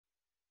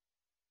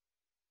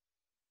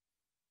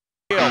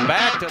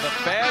back to the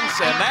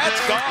fence, and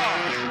that's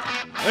gone.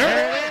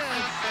 There it is.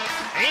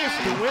 Ace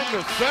to win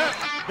the set.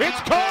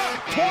 It's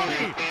caught.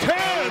 20,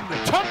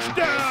 10,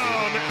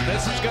 touchdown.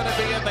 This is going to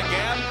be in the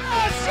gap.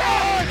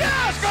 Score!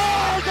 Yes!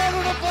 Score! Go to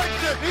the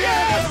deflection. The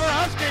Andover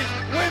Huskies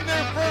win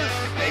their first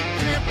state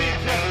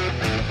championship.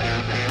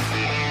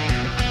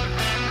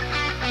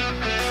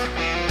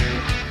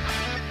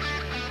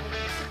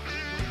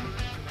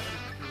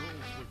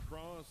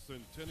 Lacrosse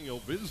Centennial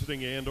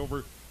visiting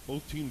Andover.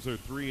 Both teams are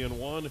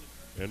 3-1,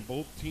 and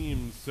both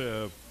teams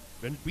have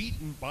been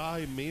beaten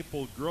by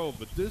Maple Grove,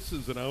 but this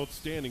is an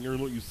outstanding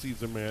early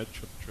season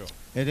matchup, Joe.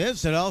 It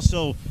is. It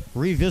also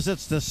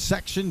revisits the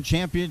section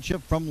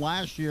championship from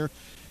last year,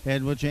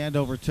 in which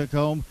Andover took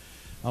home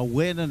a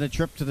win and a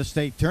trip to the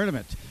state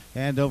tournament.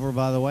 Andover,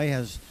 by the way,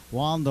 has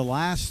won the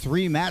last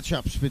 3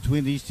 matchups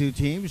between these two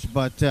teams,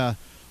 but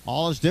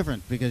all is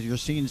different because you're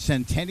seeing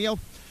Centennial,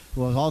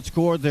 who have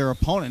outscored their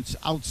opponents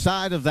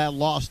outside of that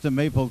loss to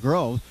Maple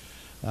Grove.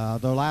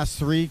 Their last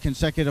 3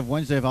 consecutive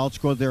wins, they've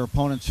outscored their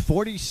opponents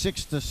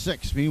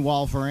 46-6.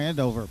 Meanwhile, for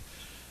Andover,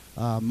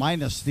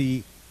 minus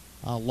the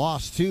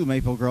loss to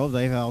Maple Grove,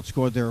 they've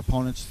outscored their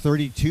opponents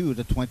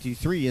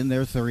 32-23 in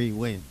their 3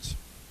 wins.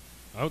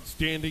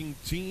 Outstanding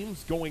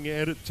teams going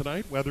at it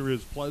tonight. Weather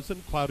is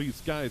pleasant, cloudy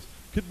skies.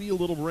 Could be a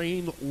little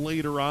rain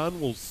later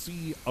on. We'll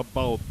see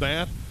about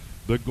that.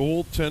 The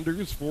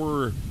goaltenders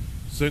for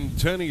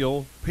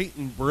Centennial,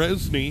 Peyton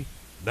Bresney,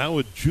 now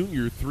a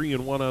junior,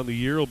 3-1 on the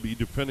year, will be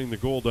defending the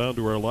goal down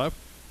to our left.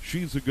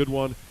 She's a good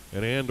one.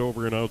 And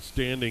Andover, an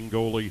outstanding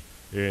goalie.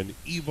 And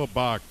Eva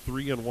Bach,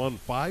 3-1,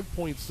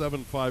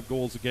 5.75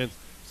 goals against,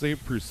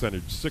 save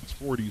percentage,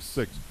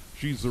 .646.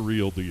 She's the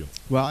real deal.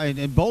 Well,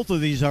 and both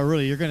of these are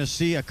really, you're going to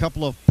see a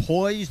couple of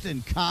poised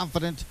and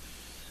confident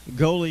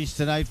goalies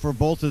tonight for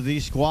both of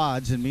these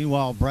squads. And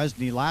meanwhile,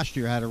 Bresney last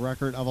year had a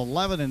record of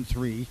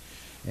 11-3.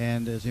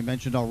 And as you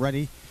mentioned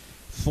already,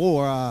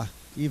 for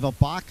Eva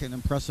Bach, an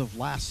impressive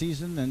last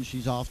season, and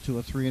she's off to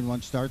a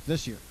 3-1 start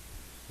this year.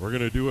 We're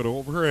going to do it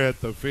over at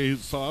the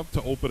face-off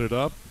to open it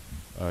up.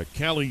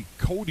 Callie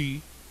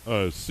Cody,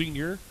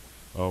 senior,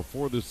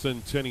 for the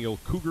Centennial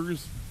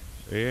Cougars.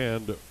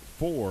 And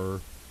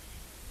for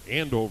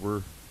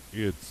Andover,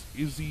 it's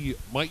Izzy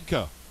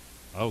Micah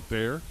out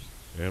there.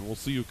 And we'll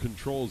see who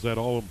controls that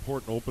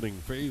all-important opening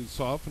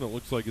face-off. And it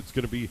looks like it's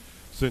going to be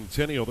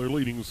Centennial. Their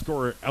leading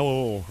scorer,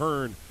 Ella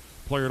O'Hearn,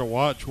 player to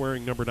watch,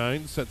 wearing number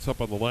 9, sets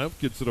up on the left,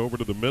 gets it over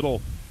to the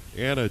middle.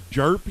 Anna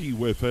Jarpy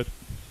with it.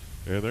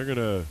 And they're going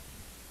to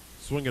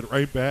swing it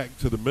right back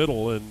to the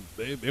middle, and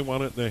they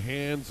want it in the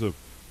hands of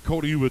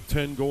Cody with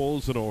 10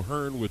 goals and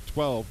O'Hearn with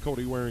 12.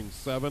 Cody wearing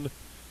 7,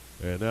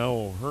 and now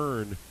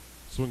O'Hearn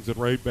swings it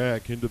right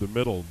back into the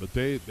middle. But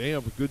they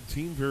have a good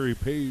team, very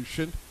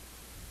patient,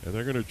 and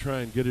they're going to try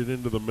and get it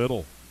into the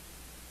middle.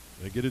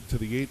 They get it to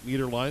the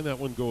 8-meter line. That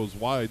one goes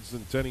wide.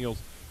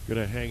 Centennial's going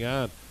to hang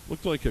on.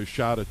 Looked like a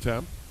shot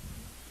attempt.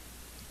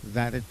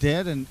 That it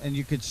did, and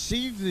you could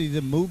see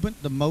the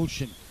movement, the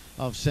motion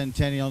of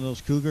Centennial and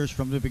those Cougars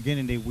from the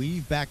beginning. They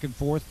weave back and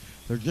forth.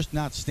 They're just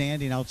not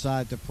standing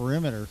outside the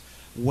perimeter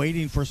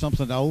waiting for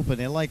something to open.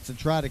 They like to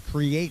try to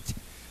create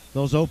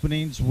those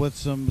openings with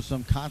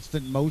some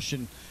constant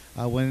motion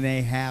when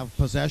they have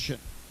possession.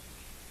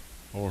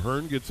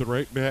 O'Hearn gets it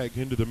right back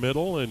into the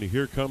middle, and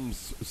here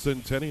comes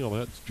Centennial.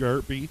 That's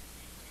Jarpy.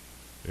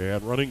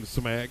 And running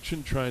some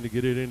action, trying to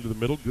get it into the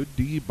middle. Good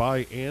D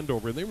by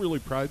Andover, and they really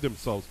pride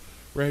themselves.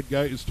 Brad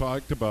Guys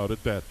talked about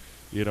it, that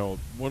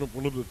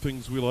one of the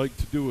things we like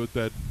to do with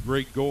that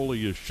great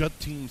goalie is shut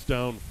teams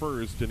down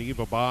first, and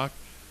Eva Bach,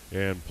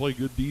 and play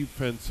good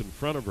defense in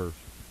front of her.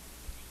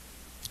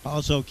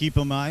 Also, keep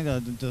in mind,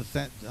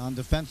 on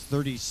defense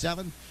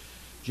 37,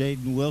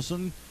 Jaden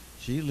Wilson.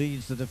 She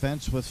leads the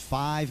defense with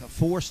 5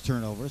 forced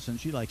turnovers, and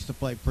she likes to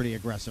play pretty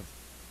aggressive.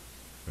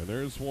 And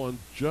there's one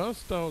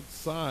just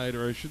outside,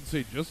 or I should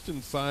say just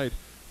inside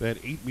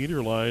that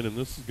 8-meter line, and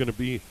this is going to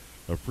be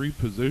a free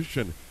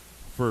position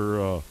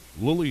for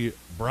Lily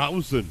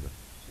Browsen.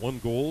 1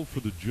 goal for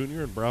the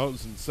junior, and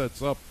Browsen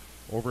sets up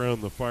over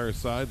on the far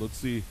side. Let's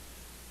see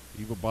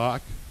Eva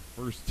Bach,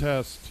 first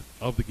test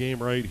of the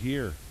game right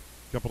here.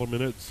 A couple of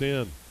minutes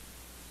in.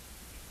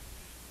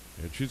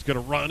 And she's going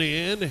to run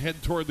in,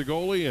 head toward the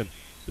goalie, and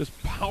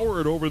just power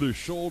it over the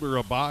shoulder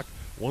of Bach.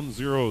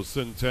 1-0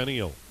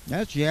 Centennial.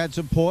 Yeah, she had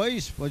some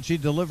poise when she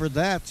delivered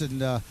that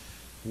and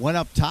went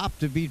up top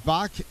to beat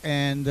Bach,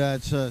 and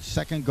it's a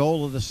second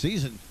goal of the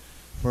season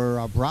for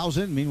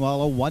Browsen.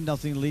 Meanwhile, a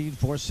 1-0 lead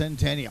for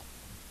Centennial.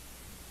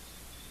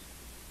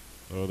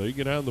 So they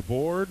get on the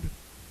board.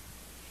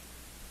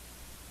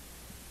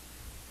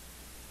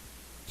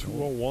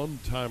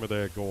 2:01 time of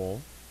that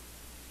goal.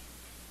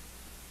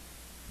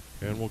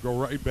 And we'll go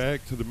right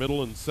back to the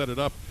middle and set it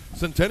up.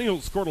 Centennial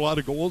scored a lot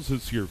of goals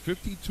this year,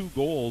 52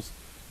 goals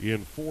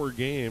in 4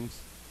 games,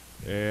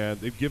 and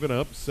they've given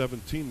up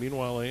 17.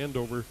 Meanwhile,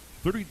 Andover,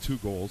 32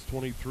 goals,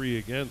 23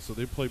 against, so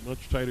they played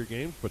much tighter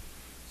games, but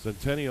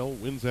Centennial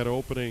wins that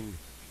opening,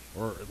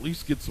 or at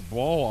least gets the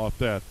ball off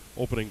that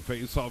opening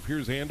face-off.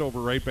 Here's Andover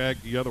right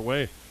back the other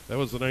way. That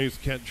was a nice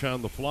catch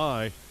on the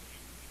fly.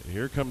 And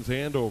here comes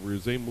Andover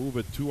as they move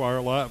it to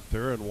our left.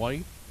 They're in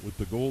white with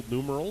the gold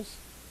numerals.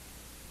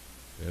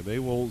 And they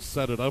will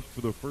set it up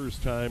for the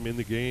first time in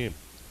the game.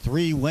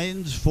 3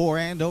 wins for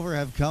Andover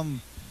have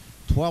come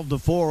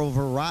 12-4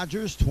 over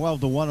Rogers,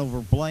 12-1 over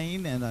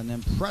Blaine, and an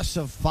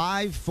impressive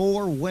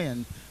 5-4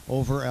 win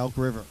over Elk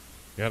River.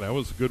 Yeah, that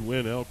was a good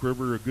win. Elk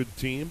River, a good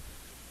team.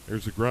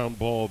 There's a ground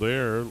ball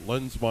there.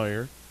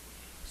 Lensmeyer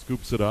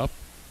scoops it up,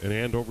 and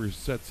Andover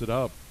sets it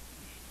up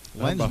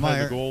behind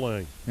the goal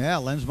line. Yeah,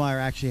 Lensmeyer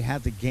actually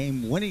had the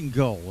game-winning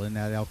goal in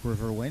that Elk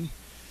River win.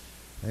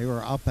 They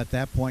were up at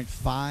that point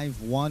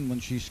 5-1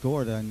 when she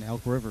scored, and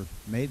Elk River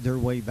made their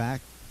way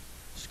back,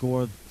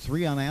 scored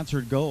 3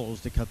 unanswered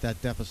goals to cut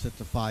that deficit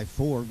to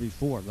 5-4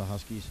 before the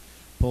Huskies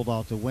pulled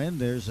out the win.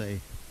 There's a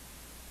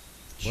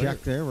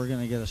check there. We're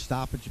going to get a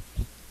stoppage.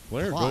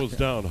 Blair goes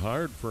down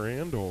hard for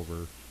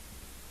Andover.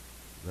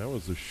 That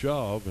was a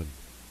shove, and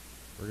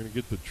we're going to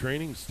get the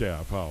training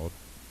staff out.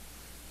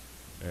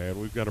 And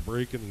we've got a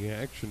break in the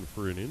action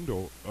for an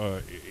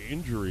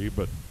injury,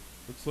 but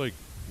looks like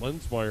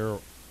Lensmeyer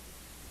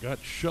got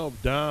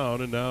shoved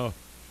down, and now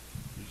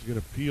she's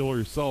going to peel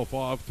herself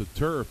off the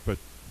turf, but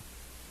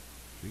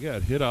she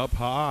got hit up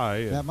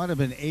high. That might have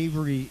been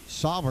Avery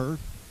Sauber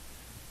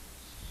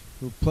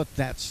who put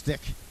that stick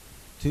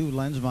to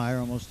Lensmeyer,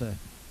 almost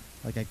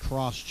like a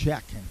cross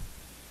check. And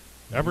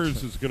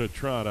Evers is going to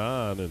trot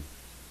on, and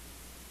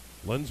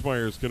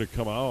Lensmeyer is going to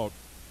come out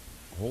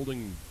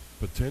holding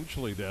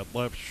potentially that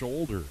left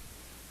shoulder.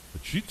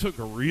 But she took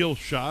a real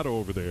shot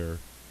over there.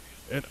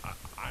 And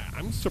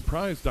I'm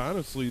surprised,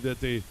 honestly,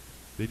 that they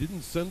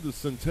didn't send the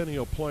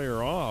Centennial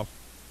player off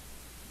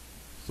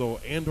so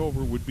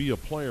Andover would be a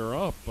player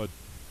up, but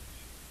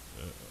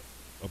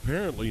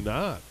apparently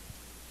not.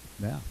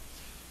 Yeah.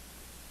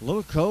 A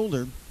little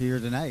colder here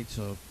tonight,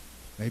 so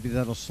maybe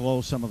that'll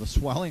slow some of the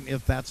swelling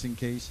if that's in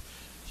case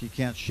she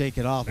can't shake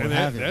it off. And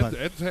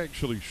that's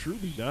actually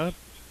Shrewby, not.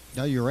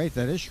 No, you're right.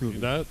 That is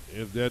Shrewby.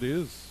 That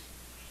is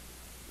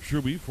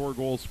Shrewby. 4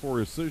 goals,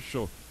 4 assists.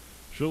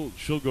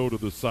 She'll go to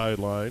the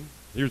sideline.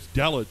 There's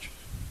Delich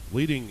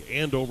leading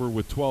Andover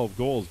with 12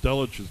 goals.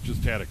 Delich has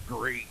just had a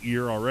great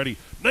year already.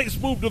 Nice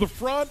move to the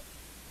front.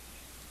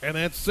 And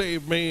that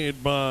save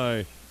made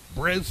by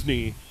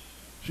Bresney.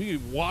 She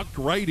walked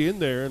right in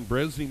there, and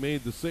Bresney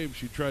made the save.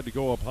 She tried to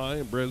go up high,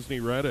 and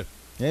Bresney read it.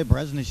 Yeah,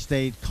 Bresney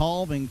stayed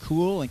calm and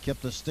cool and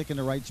kept the stick in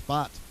the right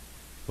spot.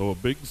 So a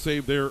big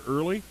save there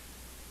early.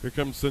 Here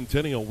comes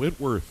Centennial.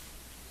 Whitworth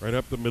right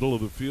up the middle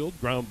of the field.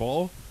 Ground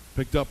ball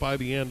picked up by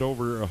the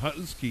Andover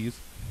Huskies,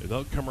 and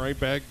they'll come right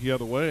back the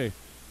other way.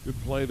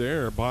 Good play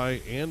there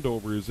by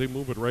Andover as they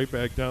move it right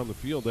back down the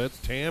field. That's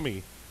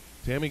Tammy.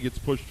 Tammy gets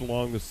pushed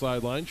along the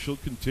sideline. She'll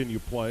continue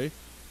play.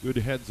 Good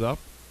heads up.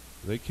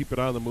 They keep it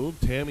on the move.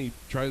 Tammy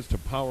tries to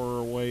power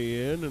her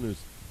way in and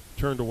is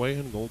turned away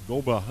and will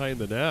go behind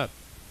the net.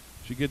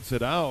 She gets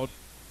it out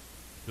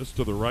just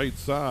to the right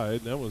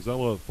side. That was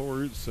Ella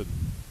Thor's, and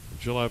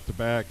she'll have to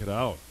back it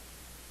out.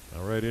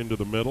 Now right into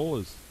the middle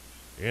as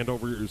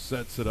Andover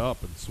sets it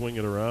up and swing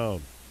it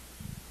around.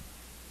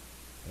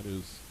 That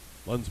is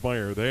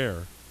Lensmeyer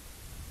there.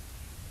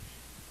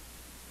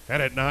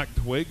 Had it knocked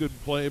away.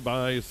 Good play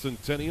by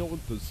Centennial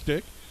with the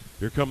stick.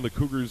 Here come the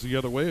Cougars the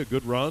other way. A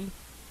good run.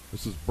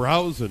 This is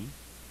Browsen,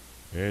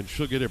 and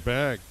she'll get it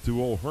back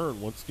to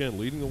O'Hearn. Once again,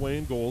 leading the way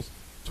in goals.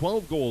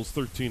 12 goals,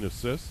 13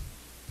 assists.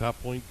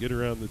 Top point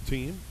getter on the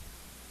team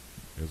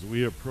as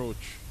we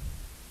approach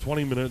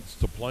 20 minutes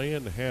to play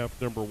in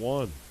half number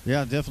 1.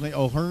 Yeah, definitely.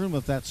 O'Hearn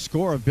with that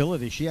score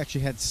ability. She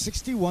actually had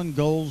 61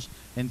 goals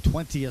and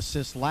 20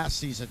 assists last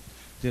season,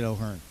 did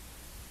O'Hearn.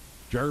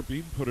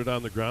 Jarpy put it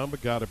on the ground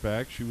but got it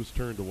back. She was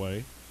turned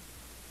away.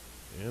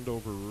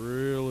 Andover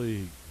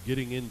really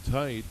getting in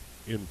tight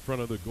in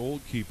front of the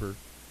goalkeeper,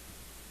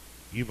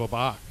 Eva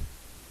Bach.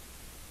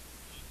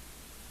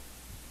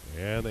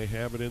 And they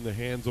have it in the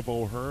hands of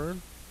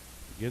O'Hearn.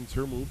 Begins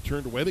her move,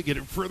 turned away. They get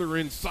it further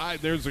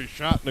inside. There's a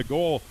shot and a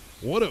goal.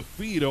 What a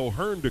feed,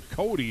 O'Hearn to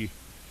Cody.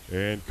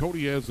 And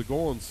Cody has the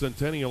goal, and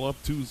Centennial up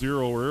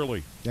 2-0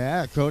 early.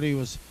 Yeah, Cody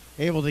was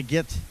able to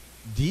get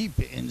deep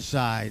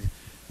inside,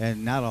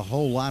 and not a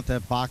whole lot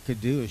that Bach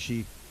could do as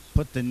she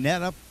put the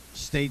net up,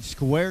 stayed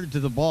squared to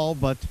the ball,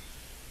 but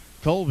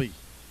Callie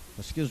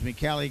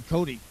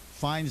Cody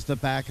finds the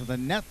back of the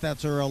net.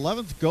 That's her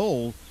 11th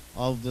goal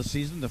of the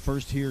season, the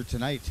first here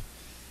tonight.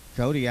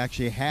 Cody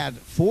actually had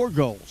 4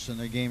 goals in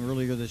the game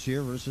earlier this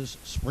year versus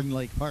Spring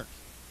Lake Park.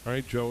 All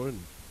right, Joe, and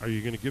are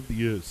you going to give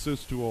the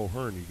assist to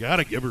O'Hearn? You got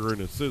to give her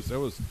an assist. That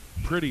was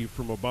pretty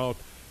from about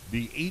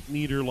the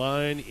 8-meter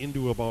line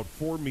into about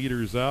 4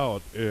 meters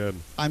out.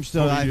 And I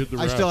still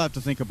have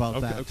to think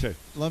about that. Okay.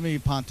 Let me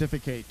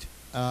pontificate,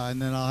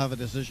 and then I'll have a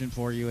decision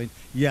for you. And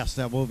yes,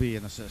 that will be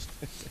an assist.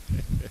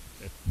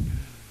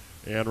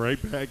 And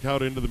right back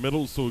out into the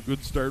middle, so a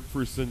good start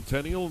for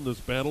Centennial in this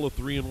battle of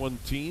 3-1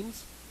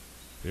 teams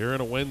here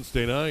on a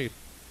Wednesday night.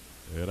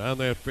 And on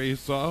that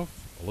face-off,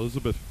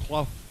 Elizabeth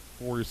Clough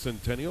for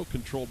Centennial,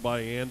 controlled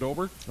by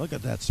Andover. Look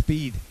at that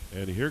speed.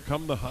 And here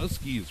come the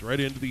Huskies right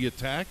into the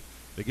attack.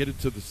 They get it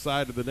to the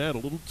side of the net a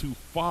little too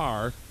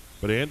far.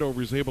 but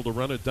Andover's able to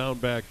run it down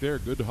back there.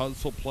 Good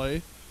hustle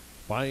play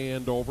by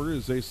Andover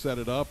as they set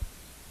it up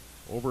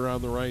over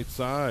on the right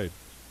side.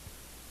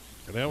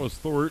 And that was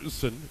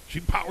Thorson.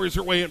 She powers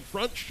her way in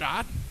front.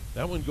 Shot.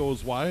 That one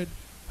goes wide.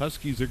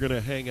 Huskies are going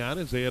to hang on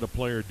as they had a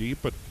player deep,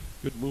 but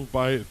good move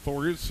by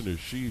Thorson as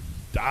she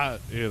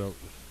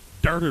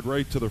darted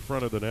right to the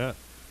front of the net.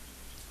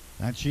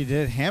 And she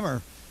did.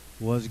 Hammer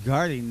was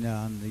guarding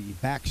on the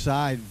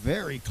backside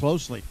very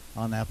closely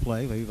on that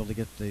play. They were able to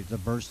get the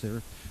burst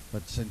there.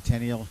 But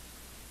Centennial,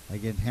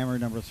 again, Hammer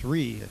number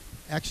 3,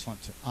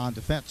 excellent on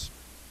defense.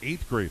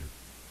 8th grader.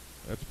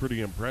 That's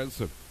pretty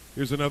impressive.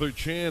 Here's another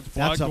chance.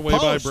 Blocked That's a away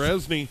by post.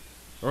 Bresney,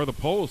 or the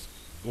post.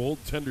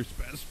 Goaltender's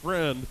best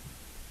friend.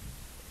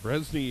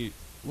 Bresney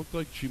looked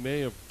like she may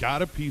have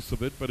got a piece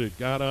of it, but it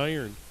got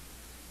ironed.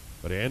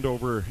 But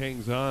Andover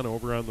hangs on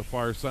over on the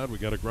far side. We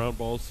got a ground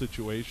ball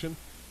situation.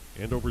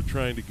 Andover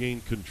trying to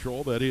gain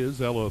control. That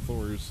is Ella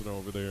Thorson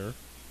over there.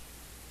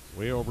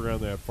 Way over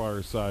on that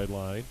far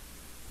sideline.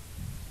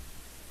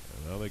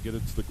 And now they get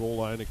it to the goal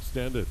line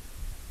extended.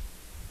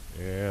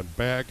 And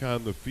back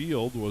on the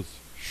field was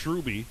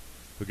Schruby,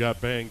 who got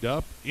banged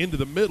up. Into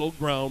the middle,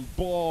 ground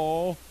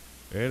ball.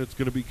 And it's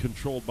going to be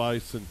controlled by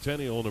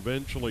Centennial and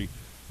eventually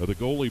the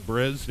goalie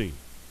Bresney.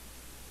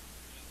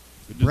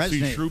 Good to see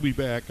Schruby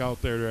back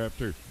out there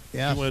after she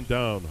went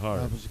down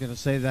hard. I was going to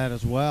say that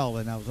as well,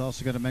 and I was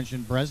also going to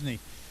mention Bresney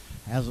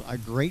has a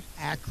great,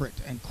 accurate,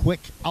 and quick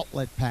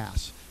outlet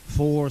pass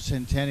for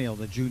Centennial,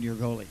 the junior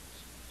goalie.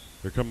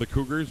 Here come the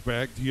Cougars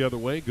back the other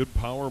way. Good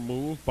power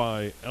move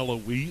by Ella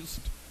Wiest.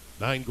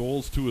 9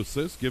 goals, 2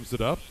 assists, gives it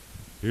up.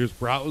 Here's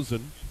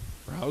Browsen.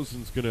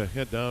 Browsen's going to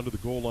head down to the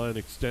goal line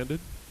extended.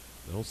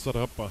 They'll set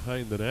up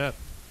behind the net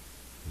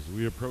as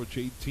we approach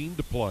 18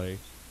 to play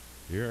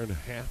here in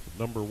half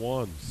number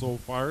 1. So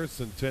far,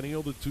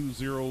 Centennial the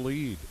 2-0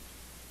 lead.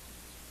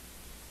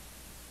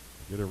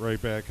 Get it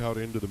right back out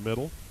into the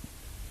middle.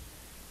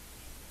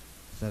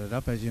 Set it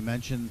up, as you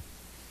mentioned.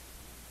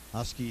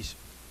 Huskies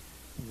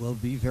will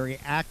be very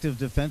active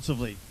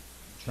defensively,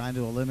 trying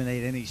to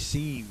eliminate any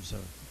seams,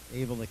 or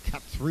able to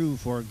cut through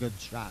for a good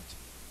shot.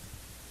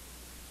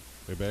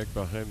 Way back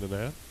behind the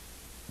net.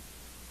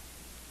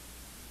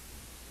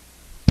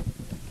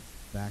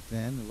 Back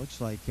then, it looks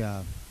like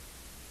And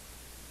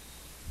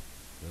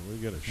we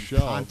get a some shove.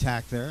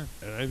 contact there.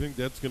 And I think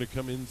that's going to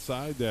come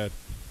inside that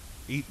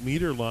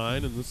 8-meter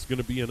line, and this is going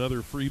to be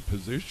another free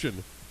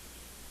position.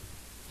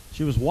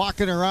 She was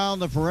walking around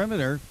the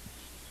perimeter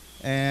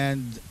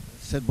and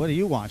said, "What do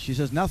you want?" She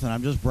says, "Nothing,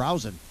 I'm just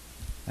browsing."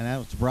 And that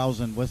was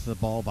browsing with the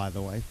ball, by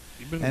the way.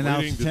 You've been And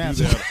waiting to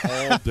do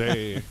that all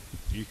day.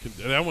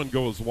 That one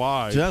goes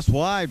wide. Just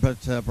wide,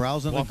 but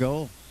browsing the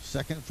Clough. goal.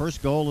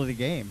 First goal of the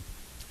game.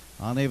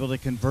 Unable to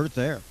convert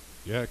there.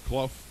 Yeah,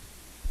 Clough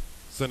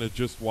sent it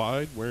just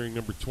wide, wearing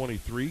number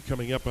 23,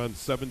 coming up on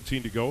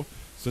 17 to go.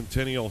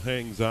 Centennial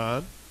hangs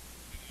on.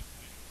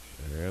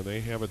 And they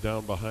have it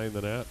down behind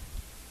the net.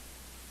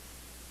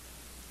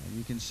 And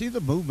you can see the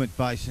movement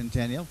by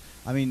Centennial.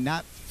 I mean,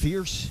 not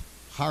fierce,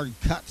 hard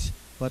cuts,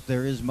 but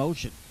there is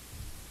motion.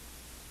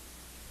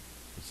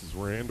 This is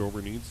where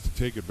Andover needs to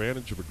take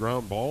advantage of a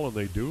ground ball, and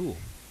they do.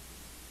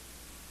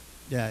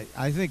 Yeah,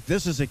 I think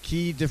this is a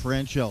key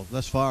differential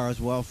thus far as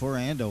well for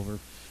Andover.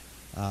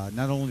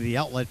 Not only the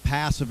outlet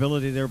pass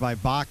ability there by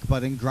Bach,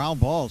 but in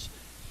ground balls.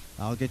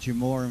 I'll get you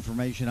more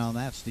information on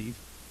that, Steve.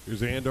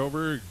 Here's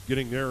Andover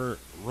getting their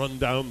run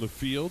down the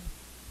field.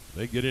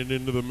 They get it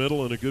into the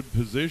middle in a good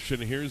position.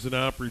 Here's an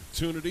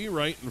opportunity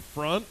right in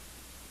front.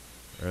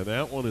 And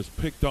that one is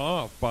picked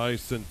off by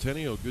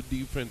Centennial. Good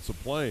defensive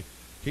play.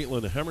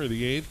 Caitlin Hemmer,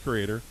 the 8th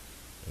grader.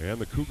 And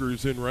the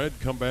Cougars in red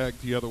come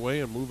back the other way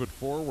and move it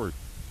forward.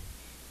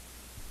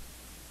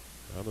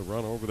 On the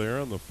run over there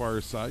on the far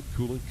side,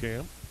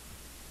 Kuhlenkamp.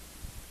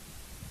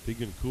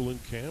 Tegan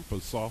Kuhlenkamp, a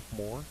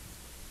sophomore.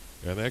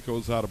 And that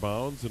goes out of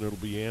bounds, and it'll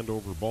be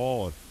Andover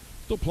ball. And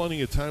still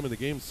plenty of time in the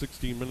game,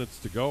 16 minutes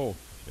to go.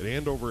 And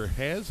Andover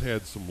has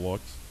had some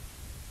looks,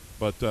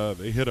 but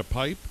they hit a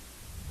pipe,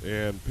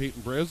 and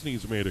Peyton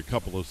Bresney's made a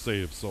couple of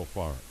saves so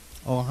far.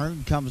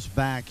 O'Hearn comes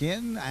back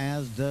in,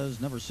 as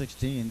does number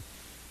 16,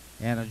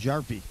 Anna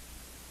Jarpie.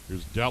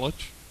 Here's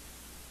Delich.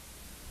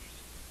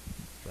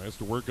 Tries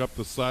to work up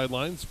the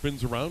sideline,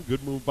 spins around.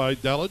 Good move by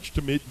Delich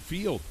to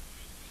midfield.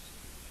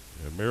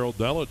 And Merrill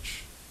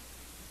Delich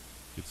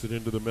gets it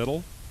into the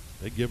middle.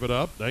 They give it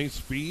up. Nice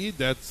feed.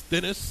 That's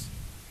Thinnis.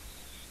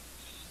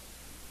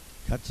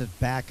 Cuts it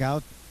back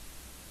out.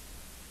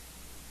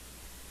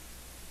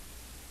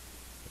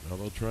 Now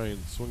they'll try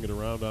and swing it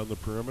around on the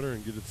perimeter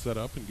and get it set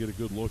up and get a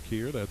good look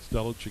here. That's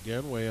Delich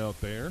again, way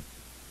out there.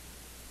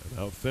 And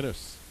now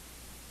Thinnis.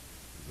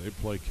 They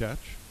play catch.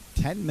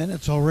 10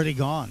 minutes already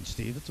gone,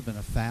 Steve. It's been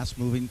a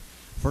fast-moving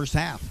first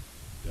half.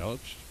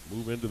 Delich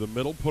move into the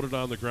middle, put it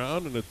on the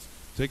ground, and it's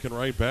taken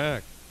right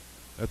back.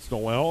 That's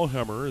Noelle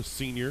Hemmer, a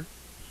senior.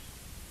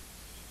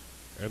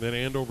 And then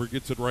Andover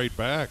gets it right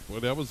back. Boy,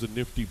 that was a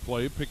nifty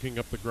play, picking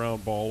up the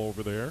ground ball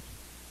over there.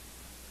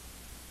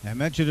 I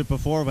mentioned it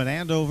before, but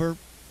Andover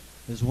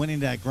is winning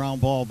that ground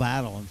ball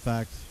battle. In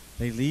fact,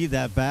 they lead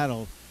that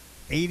battle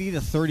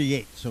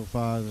 80-38 so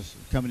far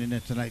coming into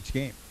tonight's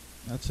game.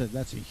 That's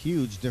a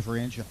huge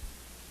differential.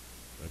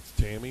 That's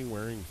Tammy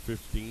wearing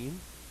 15,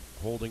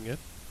 holding it.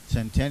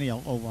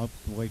 Centennial, I'll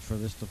wait for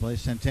this to play.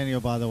 Centennial,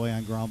 by the way,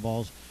 on ground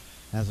balls,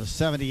 has a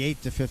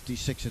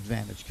 78-56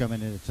 advantage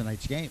coming into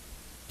tonight's game.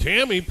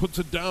 Tammy puts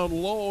it down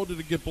low. Did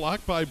it get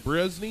blocked by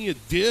Bresny? It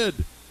did.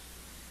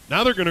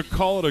 Now they're going to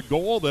call it a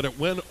goal that it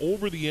went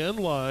over the end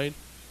line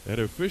and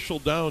official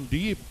down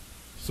deep.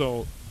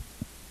 So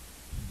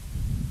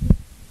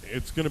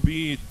it's going to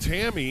be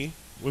Tammy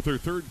with her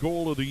third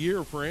goal of the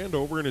year for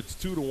Andover, and it's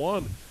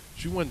 2-1.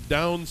 She went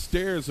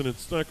downstairs and it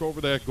snuck over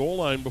that goal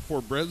line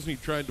before Bresny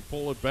tried to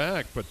pull it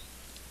back. But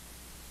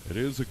it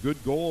is a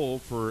good goal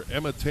for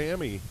Emma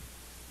Tammy.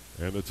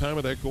 And the time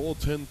of that goal,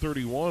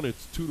 10:31,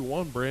 it's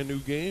 2-1, brand new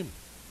game.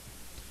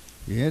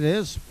 Yeah, it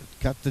is.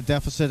 Cut the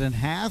deficit in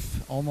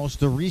half,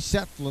 almost a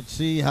reset. Let's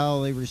see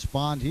how they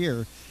respond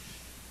here.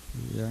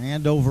 Either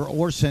Andover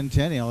or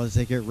Centennial as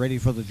they get ready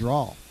for the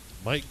draw.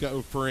 Might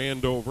go for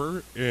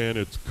Andover, and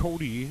it's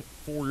Cody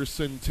for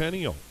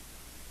Centennial.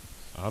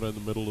 Out in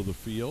the middle of the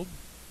field.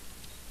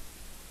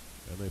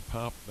 And they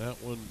pop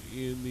that one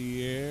in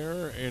the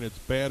air, and it's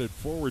batted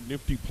forward.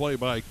 Nifty play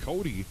by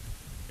Cody.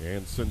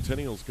 And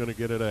Centennial's going to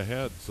get it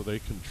ahead, so they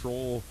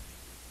control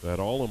that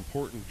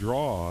all-important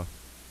draw.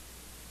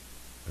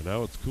 And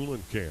now it's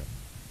Kuhlenkamp.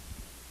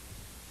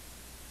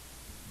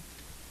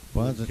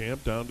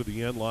 Kuhlenkamp down to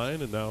the end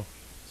line, and now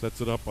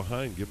sets it up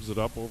behind, gives it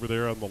up over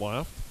there on the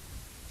left.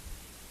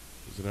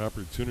 There's an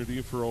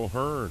opportunity for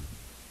O'Hearn.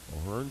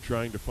 O'Hearn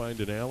trying to find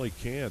an alley,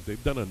 can't.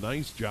 They've done a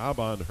nice job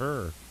on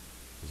her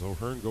as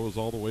O'Hearn goes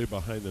all the way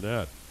behind the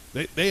net.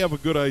 They have a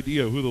good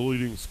idea who the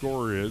leading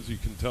scorer is. You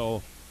can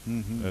tell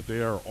that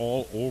they are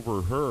all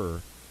over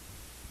her,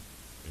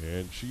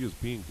 and she is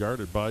being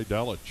guarded by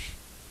Delich.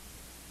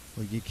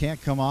 Well, you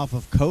can't come off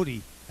of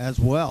Cody as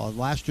well.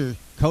 Last year,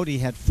 Cody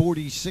had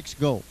 46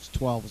 goals,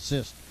 12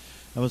 assists.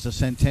 That was a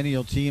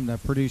Centennial team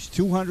that produced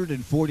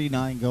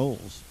 249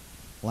 goals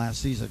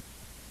last season.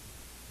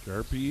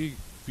 Sharpie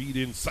feed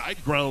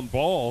inside, ground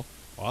ball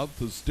off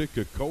the stick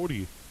of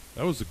Cody.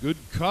 That was a good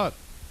cut,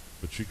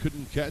 but she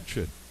couldn't catch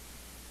it.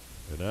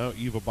 And now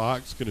Eva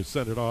Bach's going to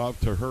send it off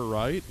to her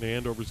right,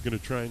 and Andover's going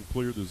to try and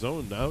clear the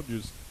zone. Now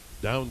just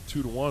down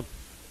 2-1.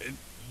 And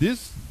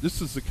this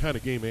is the kind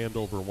of game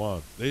Andover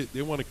wants.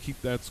 They want to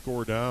keep that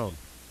score down.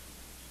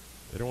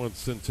 They don't want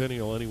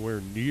Centennial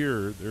anywhere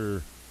near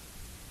their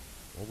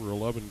over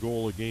 11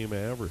 goal a game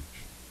average.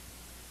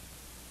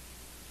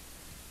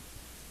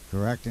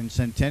 Correct. And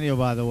Centennial,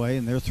 by the way,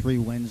 in their 3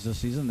 wins this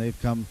season, they've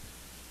come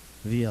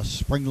via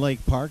Spring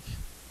Lake Park.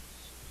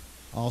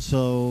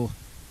 Also,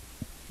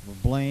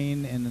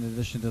 Blaine, and in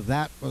addition to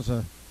that was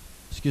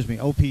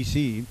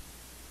OPC,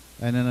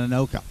 and then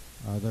Anoka.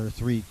 There are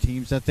 3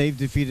 teams that they've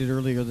defeated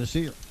earlier this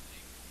year.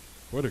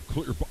 What a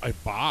clear by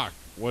Bach.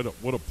 What a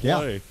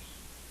play.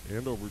 Yeah.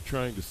 Andover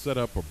trying to set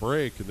up a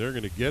break, and they're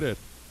going to get it.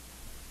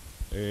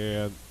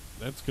 And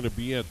that's going to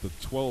be at the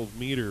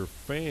 12-meter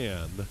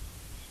fan.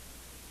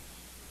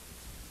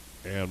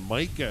 And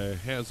Micah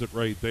has it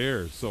right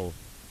there. So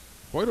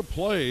quite a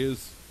play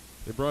as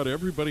they brought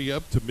everybody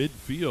up to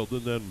midfield,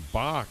 and then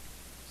Bach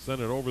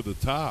sent it over the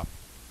top.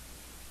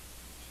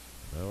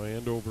 Now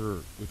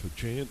Andover with a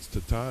chance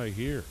to tie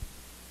here.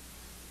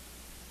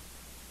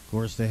 Of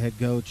course, the head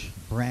coach,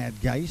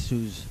 Brad Geis,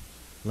 who's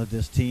led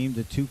this team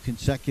to 2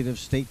 consecutive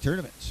state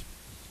tournaments.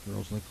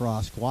 Girls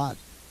lacrosse quad.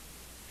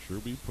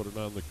 Sherby put it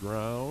on the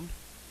ground.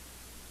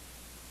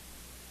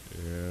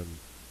 And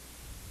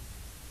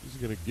he's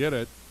going to get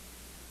it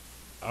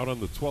out on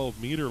the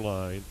 12-meter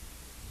line.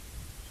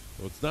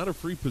 So it's not a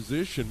free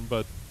position,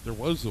 but there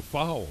was a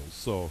foul.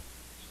 So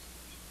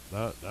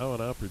now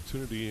an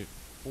opportunity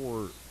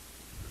for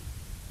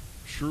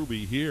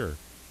Sherby here.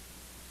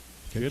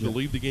 She had to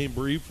leave the game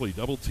briefly.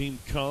 Double team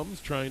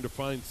comes, trying to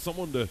find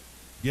someone to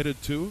get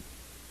it to.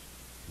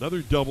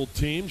 Another double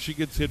team. She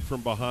gets hit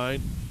from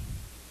behind.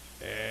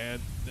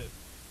 And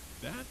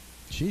that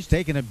she's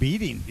taken a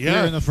beating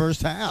here in the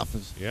first half.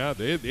 Yeah,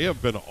 they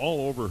have been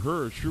all over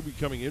her. Sherby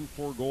coming in,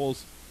 4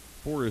 goals,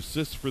 4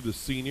 assists for the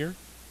senior.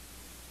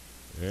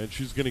 And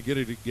she's going to get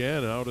it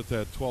again out at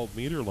that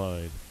 12-meter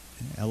line.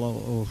 Ella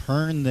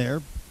O'Hearn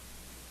there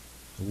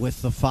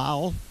with the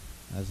foul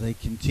as they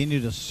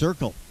continue to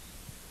circle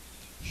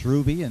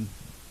Shrewby, and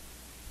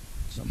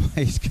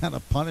somebody's got to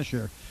punish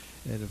her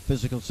in a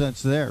physical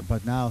sense there.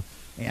 But now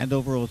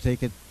Andover will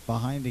take it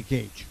behind the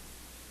cage.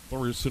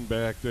 Thorson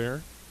back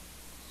there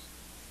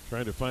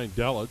trying to find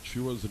Delich. She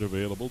wasn't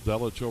available.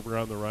 Delich over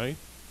on the right.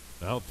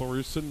 Now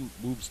Thorson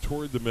moves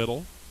toward the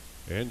middle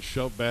and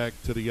shoved back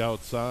to the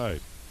outside.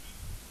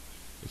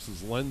 This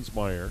is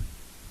Lensmeyer.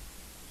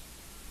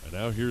 And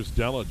now here's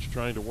Delich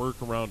trying to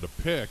work around a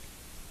pick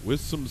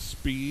with some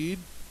speed,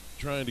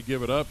 trying to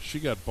give it up. She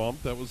got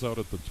bumped. That was out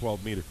at the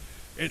 12-meter.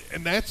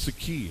 And that's the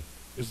key,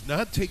 is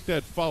not take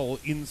that foul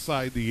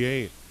inside the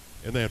 8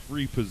 in that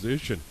free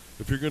position.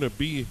 If you're going to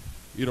be,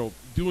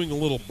 doing a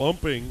little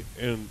bumping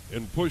and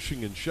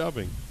pushing and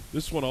shoving,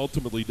 this one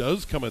ultimately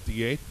does come at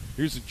the 8.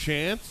 Here's a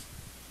chance.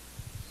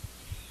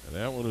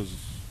 And that one is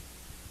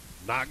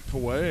knocked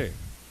away.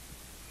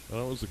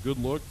 That was a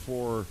good look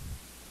for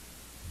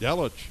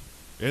Delich.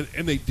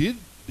 And they did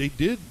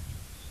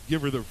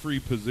give her the free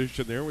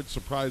position there, which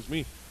surprised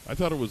me. I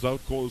thought it was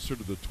out closer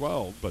to the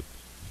 12, but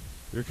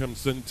here comes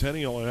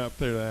Centennial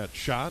after that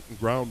shot and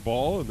ground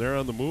ball, and they're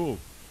on the move.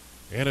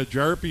 Anna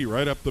Jarpy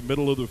right up the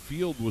middle of the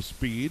field with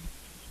speed.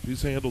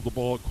 She's handled the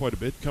ball quite a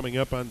bit, coming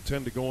up on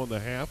 10 to go in the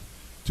half.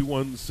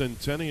 2-1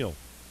 Centennial.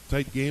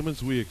 Tight game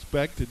as we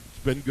expected.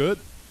 It's been good.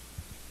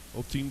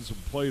 Both teams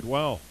have played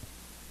well.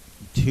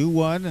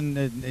 2-1,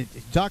 and you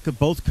talk to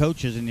both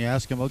coaches and you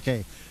ask them,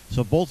 okay,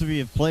 so both of you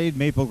have played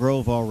Maple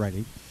Grove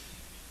already.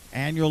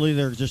 Annually,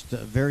 they're just a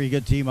very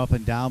good team up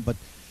and down, but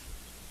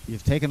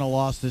you've taken a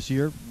loss this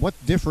year. What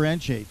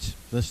differentiates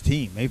this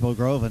team, Maple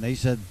Grove? And they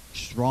said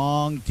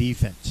strong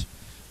defense.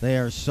 They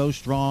are so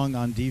strong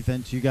on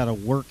defense. You got to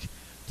work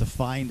to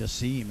find a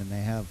seam, and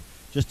they have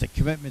just a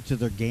commitment to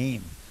their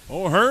game.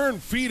 O'Hearn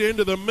feed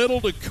into the middle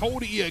to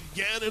Cody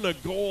again, and a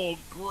goal.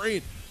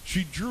 Great.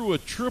 She drew a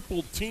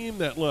triple team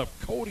that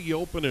left Cody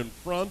open in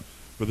front.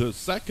 For the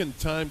second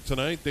time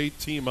tonight, they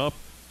team up.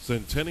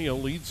 Centennial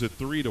leads at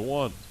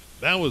 3-1.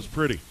 That was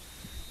pretty.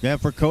 Yeah,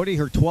 for Cody,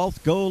 her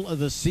 12th goal of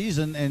the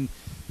season, and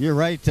you're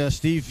right,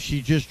 Steve,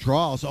 she just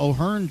draws.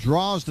 O'Hearn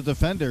draws the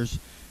defenders.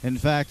 In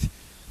fact,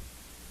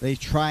 they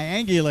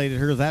triangulated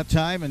her that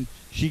time, and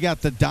she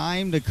got the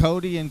dime to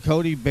Cody, and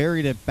Cody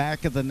buried it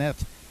back of the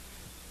net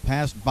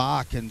past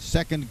Bach. And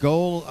second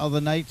goal of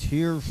the night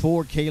here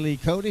for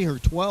Kaylee Cody, her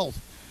 12th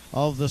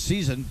of the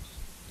season,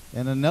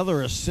 and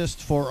another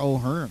assist for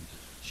O'Hearn.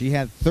 She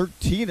had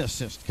 13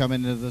 assists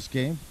coming into this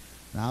game.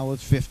 Now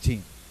it's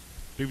 15.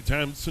 David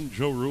Thompson,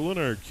 Joe Rulin,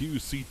 our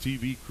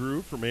QCTV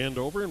crew from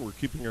Andover, and we're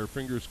keeping our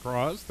fingers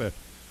crossed that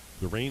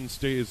the rain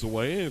stays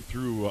away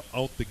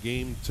throughout the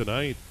game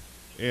tonight.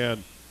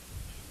 And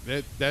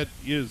that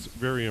is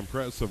very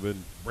impressive.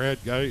 And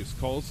Brad Geis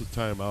calls the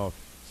timeout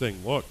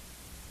saying, look,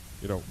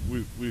 you know,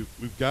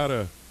 we've got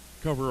to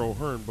cover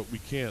O'Hearn, but we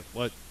can't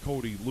let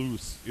Cody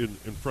loose in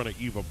front of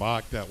Eva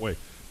Bach that way,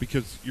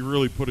 because you're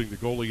really putting the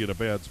goalie in a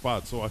bad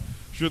spot. So I'm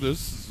sure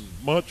this is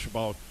much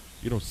about,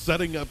 you know,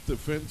 setting up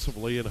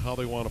defensively and how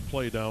they want to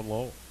play down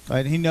low.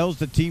 And he knows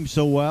the team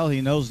so well. He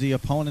knows the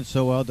opponent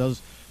so well,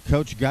 does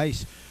Coach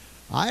Geis.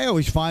 I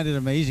always find it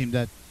amazing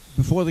that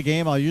before the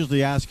game, I'll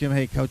usually ask him,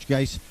 hey, Coach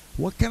Geis,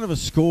 what kind of a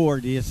score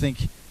do you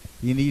think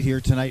you need here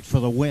tonight for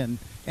the win?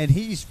 And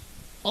he's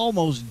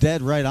almost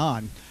dead right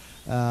on,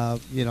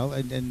 you know,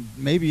 and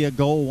maybe a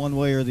goal one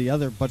way or the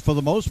other. But for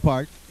the most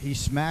part, he's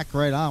smack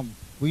right on.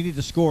 We need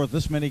to score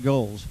this many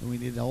goals, and we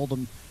need to hold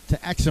them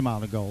to X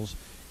amount of goals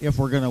if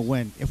we're going to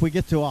win. If we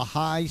get to a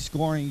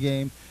high-scoring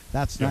game,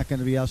 that's not going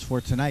to be us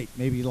for tonight.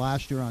 Maybe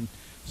last year on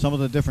some of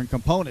the different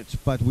components,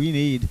 but we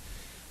need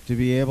to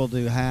be able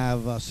to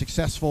have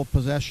successful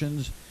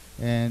possessions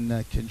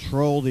and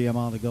control the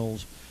amount of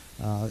goals.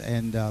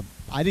 And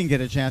I didn't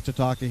get a chance to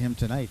talk to him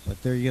tonight,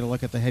 but there you get a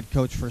look at the head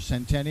coach for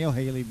Centennial,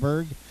 Haley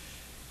Berg.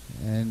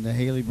 And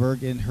Haley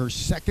Berg, in her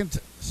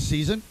second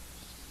season,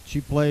 she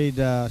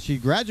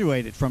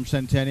graduated from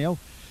Centennial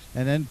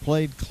and then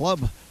played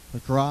club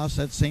lacrosse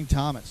at St.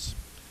 Thomas.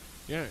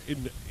 Yeah,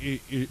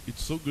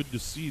 it's so good to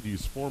see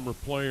these former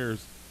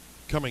players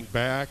coming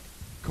back,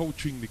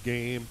 coaching the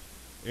game.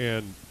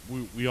 And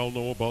we all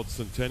know about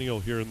Centennial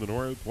here in the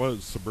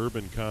Northwest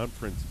Suburban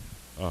Conference.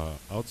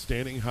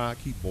 Outstanding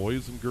hockey,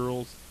 boys and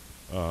girls.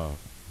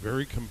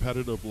 Very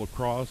competitive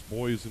lacrosse,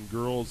 boys and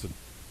girls. And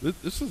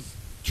this is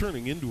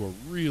turning into a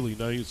really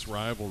nice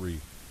rivalry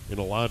in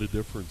a lot of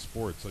different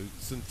sports.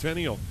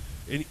 Centennial,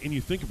 and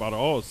you think about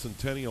it,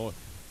 Centennial,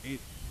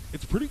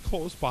 it's pretty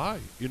close by.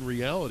 In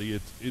reality,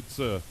 it's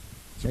a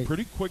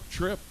pretty quick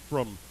trip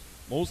from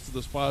most of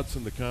the spots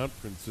in the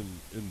conference,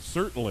 and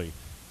certainly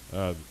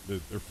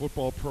their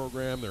football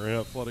program, their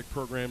athletic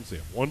programs, they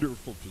have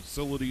wonderful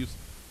facilities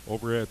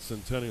over at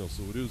Centennial,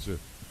 so it is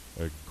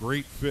a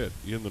great fit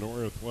in the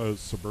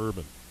Northwest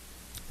Suburban.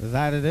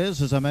 That it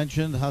is. As I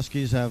mentioned, the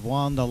Huskies have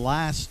won the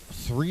last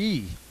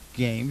 3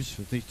 games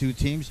with these two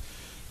teams.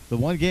 The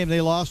one game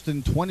they lost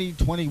in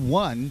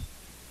 2021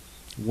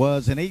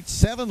 was an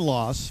 8-7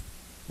 loss,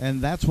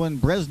 and that's when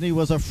Bresney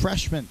was a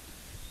freshman.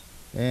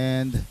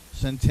 And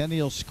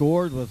Centennial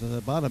scored with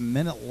about a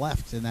minute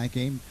left in that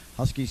game.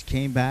 Huskies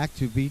came back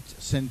to beat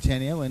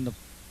Centennial in the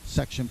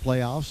section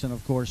playoffs, and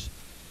of course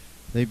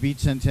they beat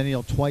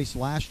Centennial twice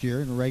last year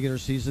in the regular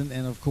season,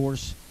 and of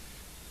course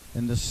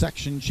in the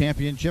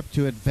championship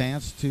to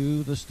advance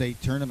to the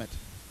state tournament.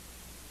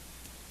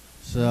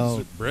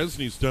 So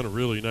Bresney's done a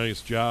really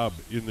nice job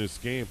in this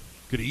game.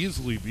 Could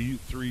easily be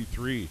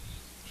 3-3.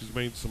 She's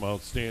made some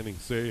outstanding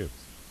saves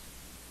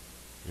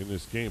in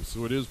this game.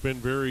 So it has been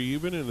very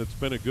even, and it's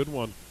been a good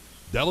one.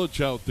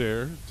 Delich out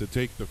there to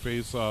take the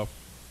face-off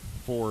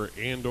for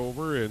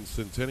Andover, and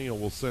Centennial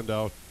will send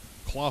out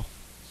Clough.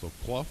 So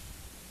Clough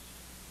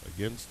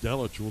against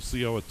Delich. We'll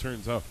see how it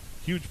turns out.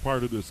 Huge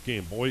part of this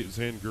game, boys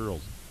and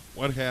girls.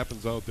 What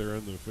happens out there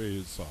in the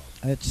face-off?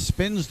 It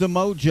spins the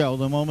mojo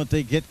the moment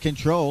they get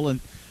control,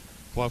 and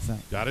Clough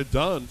got it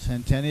done.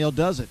 Centennial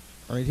does it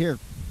right here.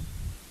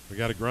 We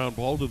got a ground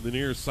ball to the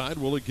near side.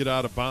 Will it get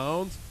out of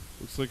bounds?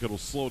 Looks like it'll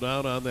slow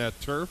down on that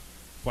turf.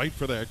 Fight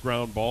for that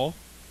ground ball.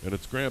 And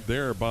it's grabbed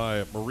there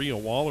by Maria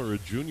Waller, a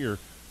junior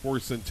for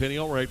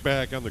Centennial, right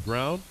back on the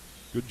ground.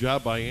 Good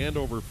job by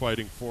Andover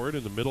fighting for it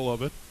in the middle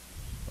of it.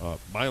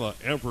 Mila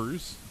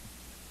Evers.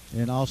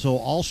 And also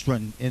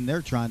Alstron in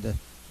there trying to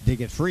dig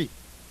it free.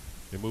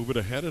 They move it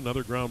ahead.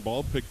 Another ground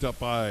ball picked up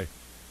by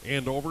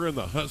Andover, and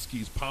the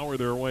Huskies power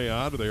their way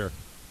out of there.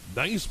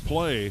 Nice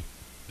play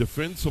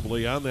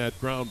defensively on that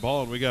ground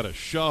ball, and we got a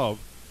shove.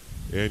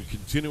 And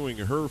continuing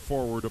her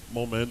forward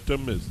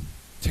momentum is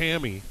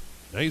Tammy.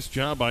 Nice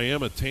job by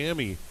Emma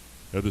Tammy,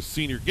 the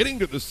senior. Getting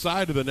to the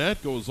side of the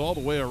net, goes all the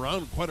way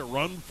around. Quite a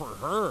run for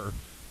her.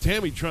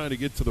 Tammy trying to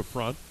get to the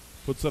front,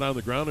 puts it on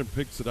the ground and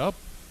picks it up.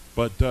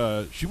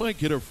 But she might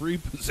get a free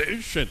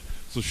position.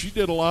 So she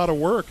did a lot of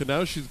work, and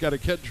now she's got to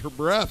catch her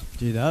breath.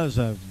 She does.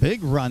 A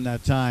big run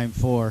that time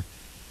for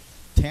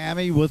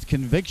Tammy with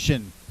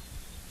conviction.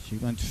 She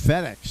went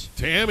FedEx.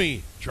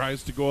 Tammy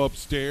tries to go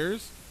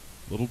upstairs.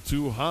 A little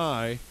too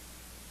high.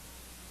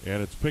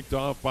 And it's picked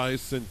off by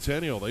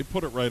Centennial. They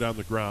put it right on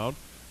the ground.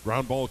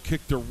 Ground ball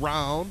kicked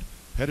around,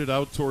 headed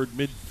out toward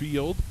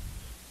midfield.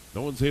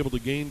 No one's able to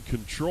gain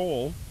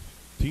control.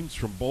 Teams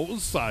from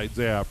both sides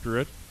after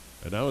it.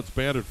 And now it's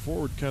batted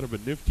forward. Kind of a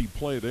nifty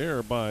play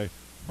there by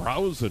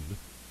Browsen.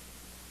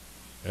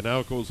 And now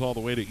it goes all the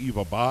way to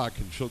Eva Bach,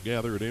 and she'll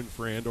gather it in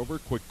for Andover.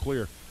 Quick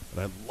clear.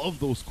 And I love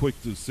those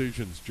quick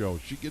decisions, Joe.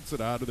 She gets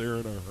it out of there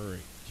in a hurry.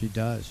 She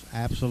does,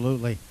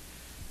 absolutely.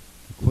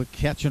 A quick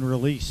catch and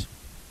release.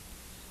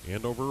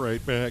 Andover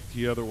right back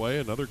the other way.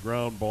 Another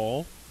ground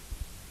ball.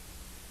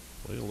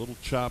 Play a little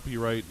choppy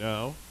right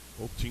now.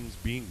 Both teams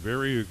being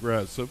very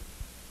aggressive.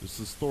 This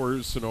is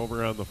Thorson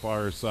over on the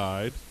far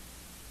side.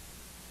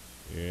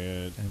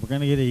 And we're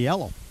going to get a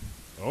yellow.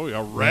 Oh,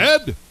 a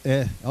red?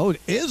 Oh,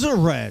 it is a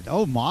red.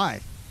 Oh, my.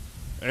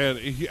 And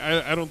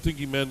I don't think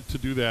he meant to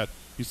do that.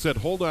 He said,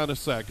 hold on a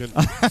second.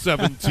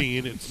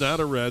 17. It's not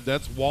a red.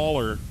 That's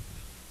Waller.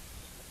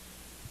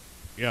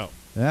 Yeah.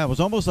 Yeah, it was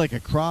almost like a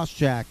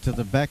cross-jack to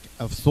the back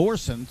of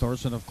Thorson.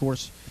 Thorson, of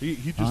course. He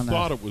just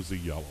thought it was a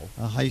yellow.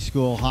 A high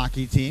school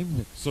hockey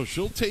team. So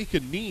she'll take a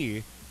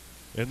knee,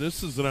 and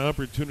this is an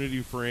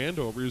opportunity for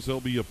Andover as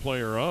they'll be a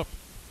player up.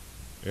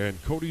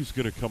 And Cody's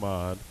going to come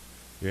on,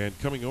 and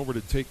coming over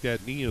to take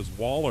that knee is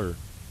Waller.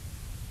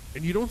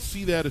 And you don't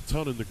see that a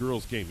ton in the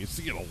girls' game. You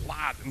see it a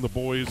lot in the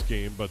boys'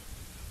 game, but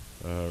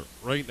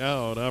right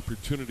now an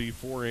opportunity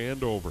for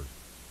Andover.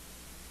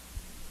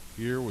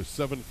 Here with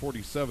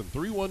 7:47,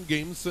 3-1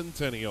 game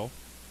Centennial,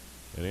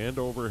 and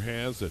Andover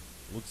has it.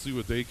 Let's see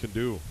what they can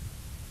do.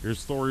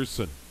 Here's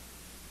Thorson.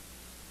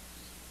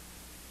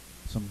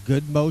 Some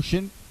good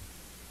motion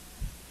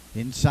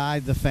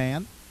inside the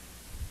fan.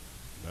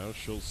 Now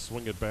she'll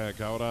swing it back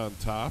out on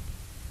top,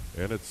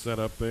 and it's set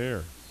up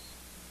there.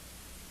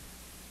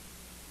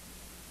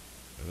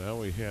 And now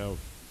we have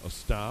a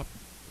stop.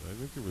 I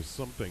think there was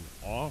something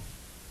off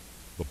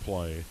the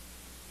play.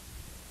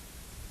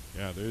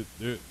 Yeah,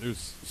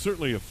 there's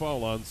certainly a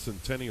foul on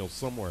Centennial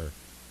somewhere.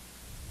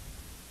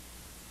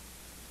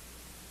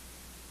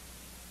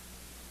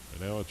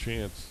 And now a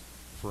chance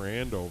for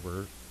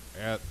Andover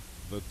at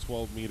the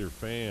 12-meter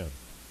fan.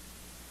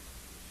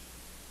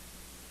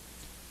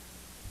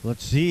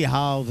 Let's see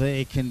how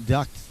they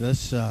conduct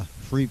this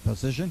free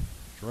position.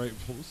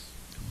 Dreyfus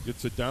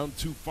gets it down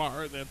too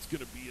far, and that's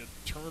going to be a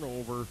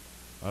turnover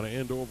on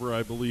Andover,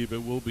 I believe.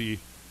 It will be.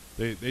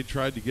 They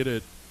tried to get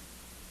it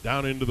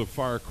down into the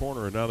far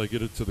corner, and now they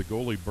get it to the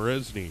goalie,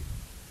 Bresny.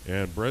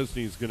 And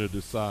Bresny's going to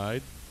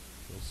decide.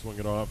 He'll swing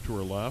it off to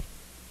her left.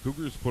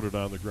 Cougars put it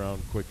on the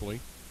ground quickly.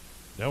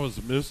 That was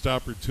a missed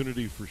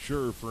opportunity for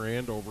sure for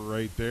Andover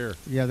right there.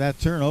 Yeah, that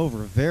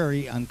turnover,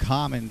 very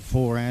uncommon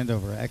for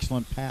Andover.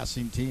 Excellent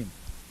passing team.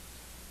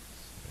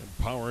 And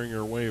powering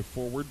her way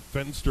forward,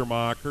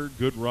 Fenstermacher,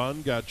 good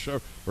run, got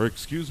shoved. Or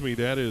excuse me,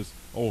 that is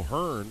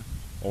O'Hearn.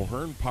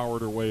 O'Hearn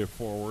powered her way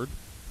forward,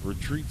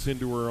 retreats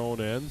into her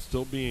own end,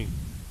 still being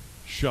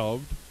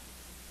shoved.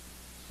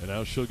 And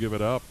now she'll give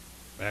it up.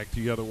 Back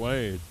the other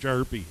way,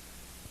 Jarpy.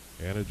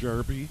 Anna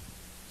Jarpy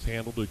has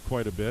handled it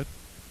quite a bit.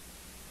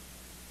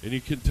 And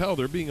you can tell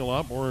they're being a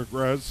lot more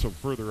aggressive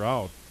further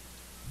out.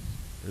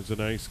 There's a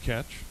nice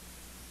catch.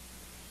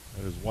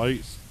 That is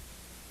Weist.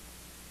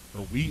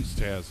 Or Weist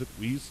has it.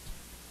 Weist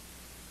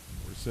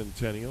for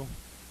Centennial.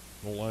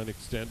 Goal line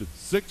extended.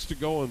 6 to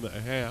go in the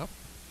half.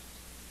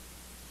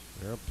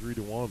 They're up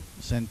 3-1.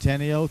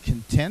 Centennial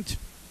content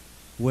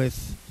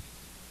with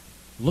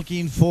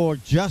looking for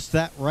just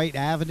that right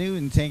avenue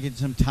and taking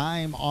some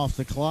time off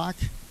the clock.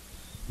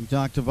 We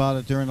talked about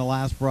it during the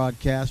last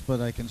broadcast, but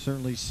I can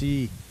certainly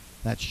see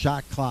that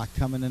shot clock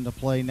coming into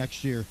play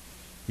next year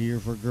here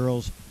for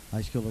girls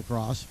high school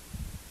lacrosse.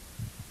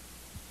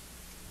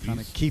 Trying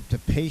to keep the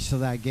pace of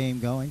that game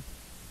going.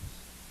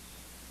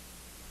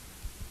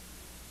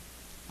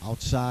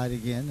 Outside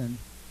again and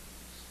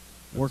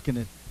working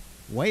it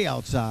way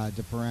outside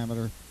the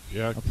perimeter.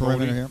 Yeah,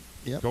 perimeter here.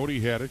 Yep.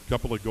 Cody had it,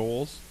 couple of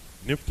goals.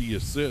 Nifty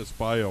assist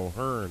by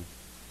O'Hearn.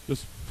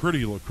 Just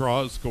pretty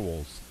lacrosse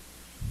goals.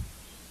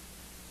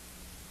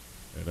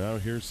 And now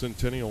here's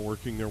Centennial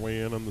working their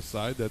way in on the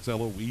side. That's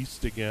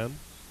Eloise again.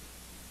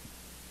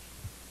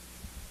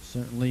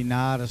 Certainly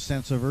not a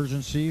sense of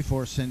urgency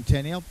for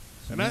Centennial.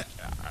 And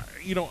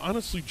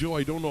honestly, Joe,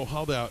 I don't know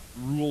how that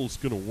rule is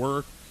going to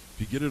work.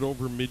 If you get it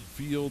over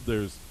midfield,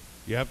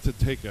 you have to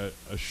take a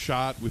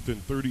shot within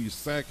 30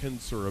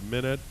 seconds or a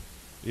minute,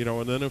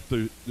 and then if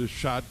the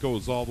shot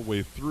goes all the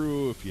way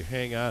through, if you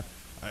hang on,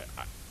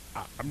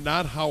 I'm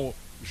not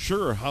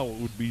sure how it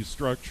would be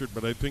structured,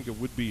 but I think it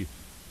would be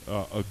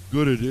a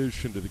good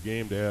addition to the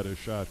game to add a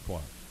shot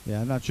clock. Yeah,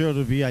 I'm not sure it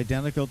would be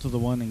identical to the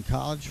one in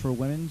college for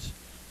women's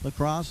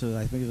lacrosse.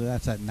 I think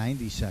that's at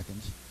 90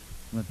 seconds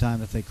from the time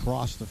that they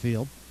cross the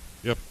field.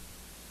 Yep.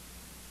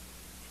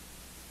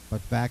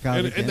 But back out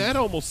again. And that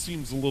almost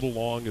seems a little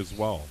long as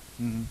well.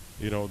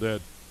 Mm-hmm.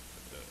 That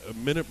a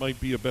minute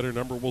might be a better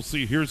number. We'll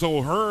see. Here's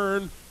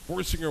O'Hearn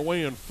forcing her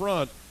way in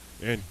front.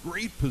 And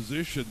great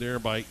position there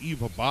by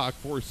Eva Bach,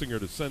 forcing her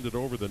to send it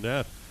over the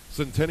net.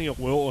 Centennial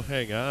will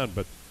hang on,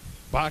 but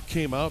Bach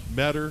came out,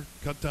 met her,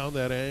 cut down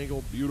that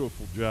angle.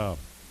 Beautiful job.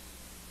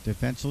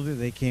 Defensively,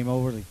 they came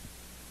over. A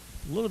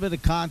little bit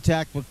of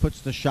contact, what puts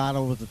the shot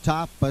over the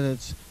top, but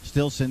it's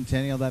still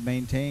Centennial that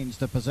maintains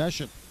the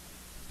possession.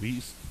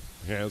 Beast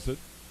has it.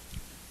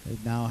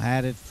 They've now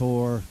had it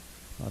for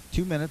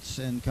 2 minutes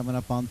and coming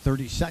up on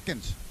 30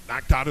 seconds.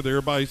 Knocked out of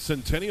there by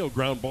Centennial.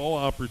 Ground ball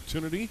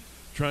opportunity.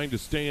 Trying to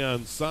stay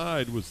on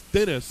side was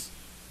Thinnis.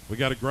 We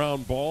got a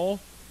ground ball.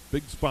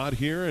 Big spot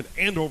here, and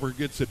Andover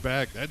gets it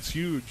back. That's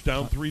huge,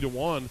 down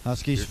 3-1.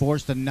 Huskies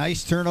forced a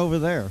nice turnover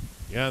there.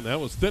 Yeah, and that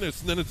was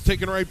Thinnis, and then it's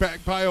taken right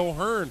back by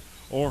O'Hearn.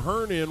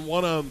 O'Hearn in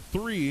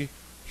 1-on-3.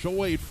 She'll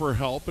wait for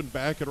help and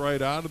back it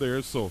right out of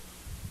there. So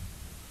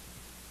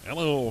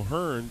Ella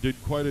O'Hearn did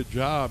quite a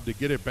job to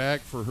get it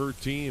back for her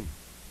team.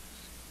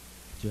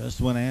 Just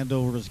when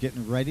Andover was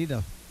getting ready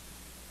to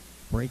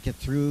break it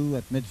through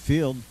at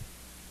midfield,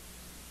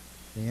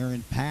 the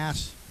errant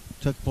pass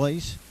took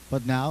place,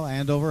 but now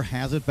Andover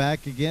has it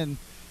back again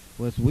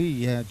with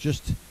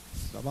just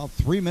about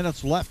 3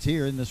 minutes left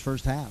here in this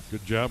first half.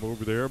 Good job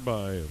over there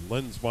by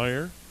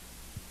Lensmeyer.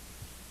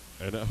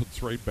 And now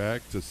it's right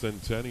back to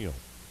Centennial.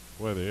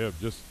 Boy, they have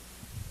just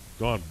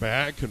gone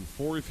back and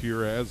forth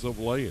here as of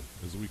late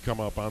as we come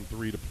up on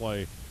 3 to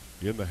play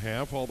in the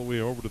half, all the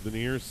way over to the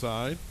near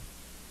side.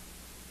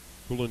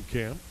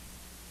 Kuhlenkamp.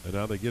 And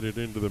now they get it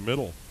into the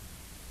middle.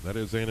 That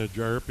is Anna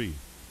Jarpy.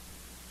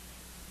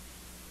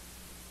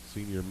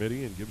 Senior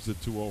midi, and gives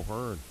it to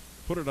O'Hearn.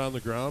 Put it on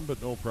the ground,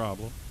 but no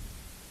problem.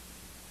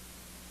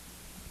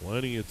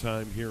 Plenty of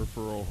time here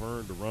for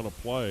O'Hearn to run a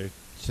play.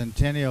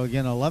 Centennial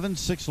again,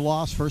 11-6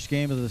 loss, first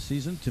game of the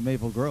season to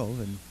Maple Grove,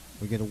 and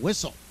we get a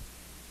whistle.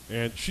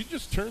 And she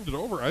just turned it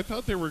over. I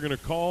thought they were going to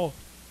call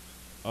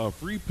a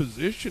free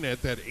position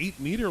at that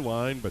 8-meter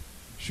line, but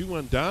she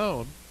went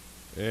down,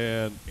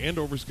 and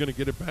Andover's going to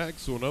get it back.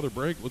 So another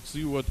break. Let's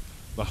see what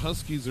the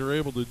Huskies are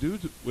able to do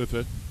with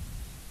it.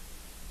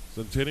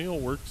 Centennial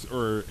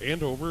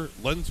Andover,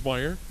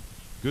 Lensmeyer,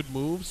 good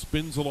move,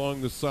 spins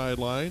along the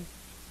sideline.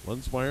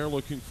 Lensmeyer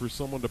looking for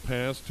someone to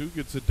pass to,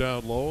 gets it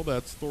down low.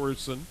 That's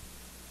Thorson.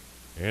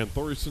 And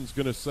Thorson's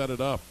going to set it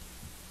up.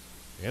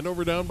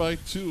 Andover down by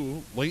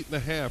 2, late in the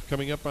half,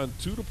 coming up on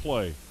 2 to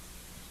play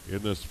in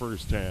this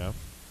first half.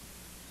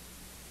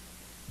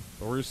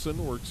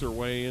 Thorson works her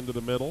way into the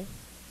middle,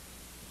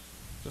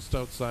 just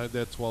outside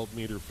that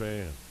 12-meter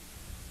fan.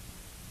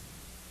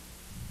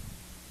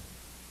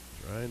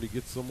 Trying to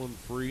get someone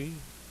free.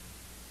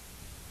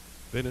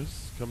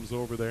 Thinnis comes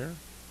over there.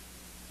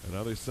 And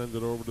now they send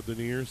it over to the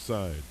near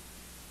side.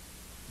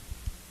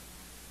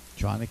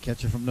 Trying to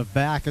catch it from the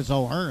back is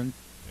O'Hearn.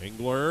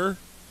 Engler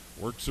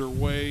works her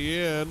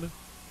way in.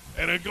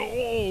 And a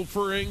goal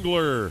for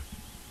Engler.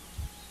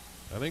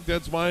 I think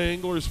that's my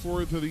Engler's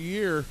 4th of the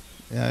year.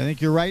 Yeah, I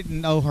think you're right.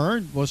 And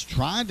O'Hearn was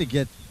trying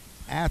to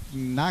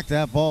knock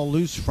that ball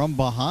loose from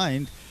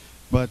behind.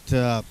 But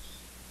I'll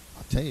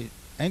tell you,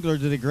 Engler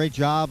did a great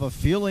job of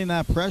feeling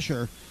that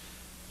pressure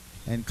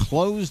and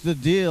closed the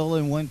deal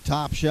and went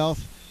top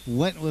shelf.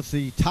 Went with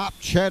the top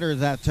cheddar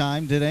that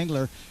time, did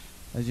Engler.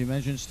 As you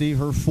mentioned, Steve,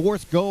 her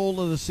 4th goal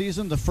of the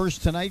season, the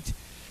first tonight.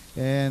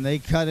 And they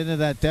cut into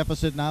that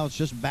deficit. Now it's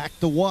just back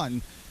to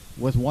 1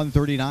 with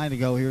 1:39 to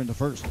go here in the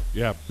first.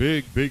 Yeah,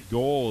 big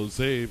goal as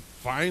they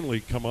finally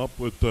come up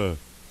with the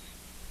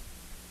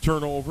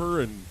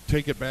turnover and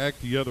take it back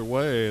the other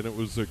way. And it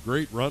was a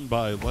great run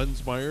by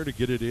Lensmeyer to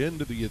get it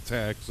into the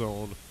attack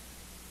zone.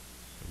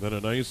 And then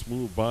a nice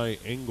move by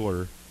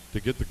Engler to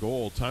get the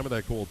goal. Time of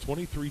that goal,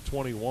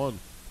 23-21,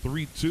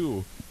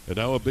 3-2. And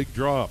now a big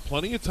draw.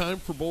 Plenty of time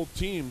for both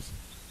teams.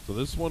 So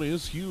this one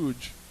is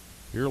huge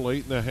here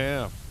late in the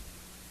half.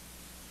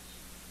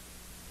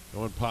 No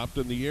one popped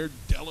in the air.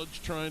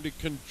 Delich trying to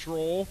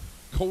control.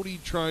 Cody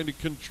trying to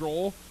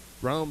control.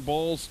 Ground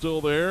ball still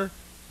there.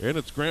 And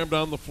it's grabbed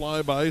on the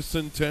fly by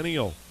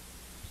Centennial.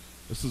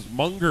 This is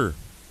Munger.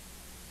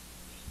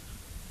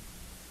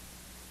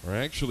 Or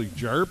actually,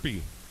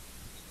 Jarpy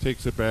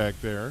takes it back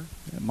there.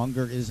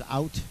 Munger is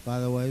out, by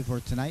the way, for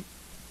tonight.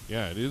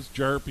 Yeah, it is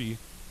Jarpy.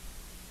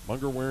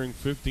 Munger wearing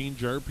 15,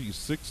 Jarpy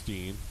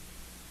 16.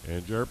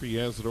 And Jarpy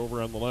has it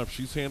over on the left.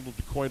 She's handled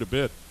it quite a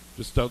bit,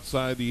 just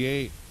outside the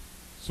 8.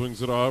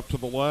 Swings it off to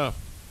the left.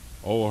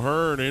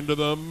 O'Hearn into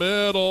the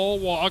middle,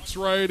 walks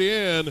right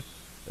in,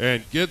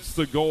 and gets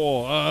the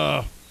goal.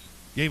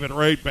 Gave it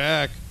right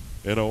back.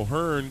 And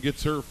O'Hearn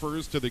gets her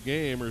first of the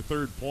game, her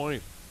 3rd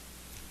point.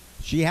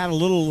 She had a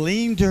little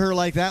lean to her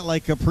like that,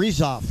 like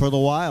Kaprizov for the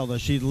Wild.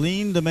 She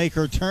leaned to make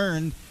her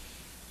turn.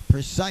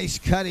 Precise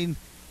cutting,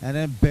 and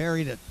then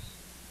buried it.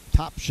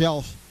 Top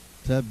shelf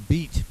to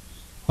beat.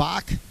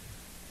 Bach,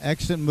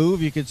 excellent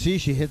move. You can see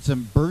she hit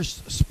some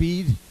burst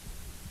speed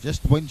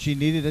just when she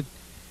needed it.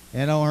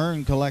 And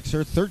O'Hearn collects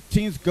her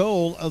 13th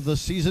goal of the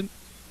season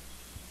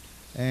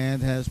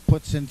and has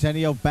put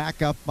Centennial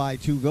back up by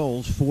 2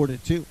 goals,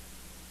 4-2.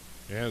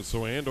 Yeah,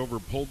 so Andover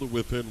pulled it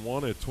within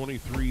 1 at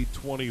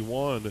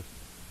 23-21.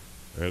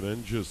 And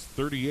then just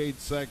 38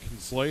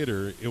 seconds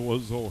later, it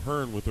was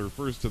O'Hearn with her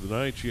first of the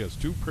night. She has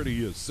 2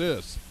 pretty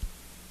assists,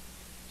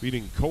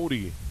 beating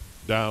Cody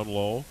down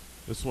low.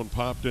 This one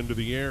popped into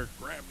the air,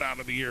 grabbed out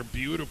of the air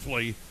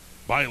beautifully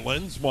by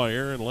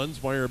Lensmeyer, and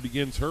Lensmeyer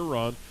begins her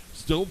run.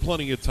 Still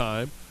plenty of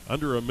time,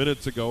 under a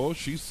minute to go.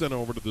 She's sent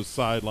over to the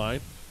sideline,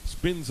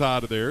 spins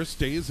out of there,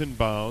 stays in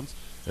bounds,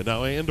 and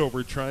now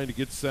Andover trying to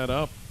get set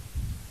up.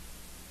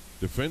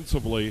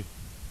 Defensively,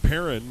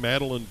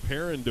 Madeline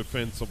Perrin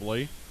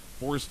defensively,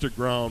 forced a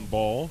ground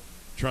ball,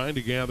 trying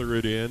to gather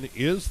it in.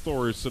 Is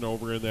Thorson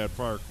over in that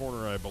far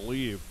corner, I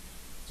believe.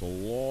 It's a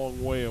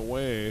long way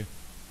away,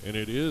 and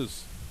it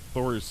is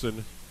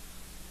Thorson,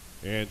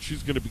 and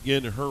she's going to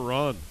begin her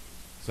run.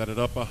 Set it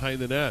up behind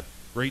the net.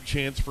 Great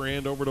chance for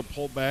Andover to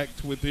pull back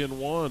to within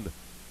 1.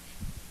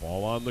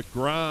 Ball on the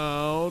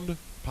ground,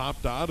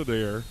 popped out of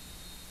there.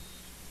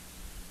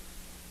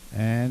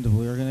 And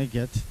we're going to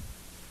get...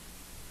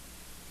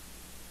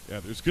 Yeah,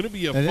 there's going to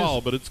be a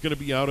foul, but it's going to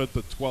be out at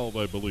the 12,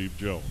 I believe,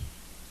 Joe.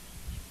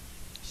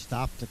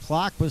 Stop the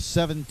clock with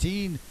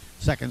 17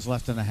 seconds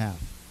left in the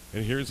half.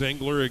 And here's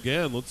Engler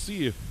again. Let's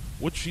see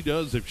what she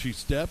does, if she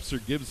steps or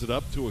gives it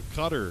up to a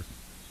cutter.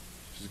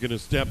 She's going to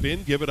step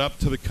in, give it up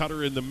to the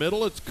cutter in the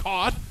middle. It's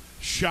caught.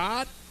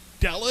 Shot.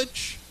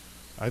 Delich.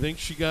 I think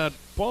she got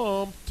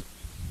bumped.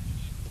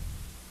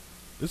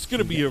 This is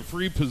going to be a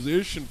free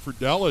position for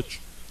Delich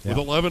with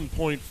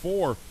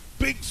 11.4.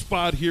 Big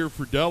spot here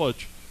for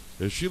Delich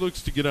as she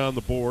looks to get on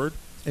the board.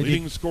 And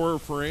leading scorer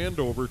for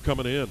Andover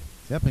coming in.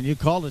 Yep, and you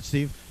called it,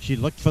 Steve. She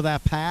looked for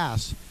that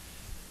pass,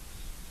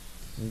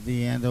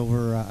 the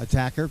Andover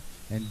attacker,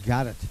 and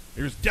got it.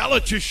 Here's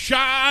Delich's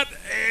shot,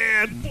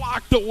 and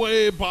blocked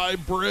away by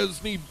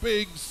Bresny.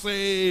 Big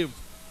save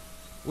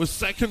with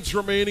seconds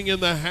remaining in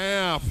the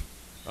half.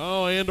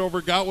 Oh,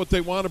 Andover got what they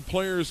wanted.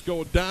 Players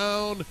go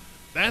down.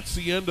 That's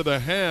the end of the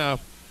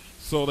half.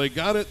 So they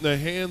got it in the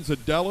hands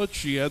of Delich.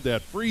 She had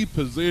that free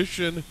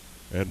position,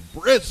 and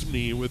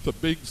Bresny with the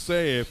big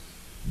save.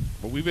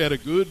 But we've had a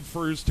good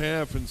first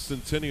half, and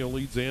Centennial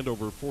leads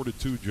Andover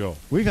 4-2, Joe.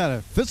 We've had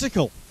a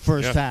physical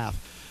first half.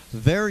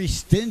 Very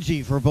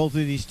stingy for both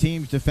of these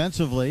teams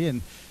defensively,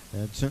 and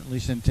certainly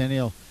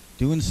Centennial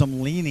doing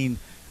some leaning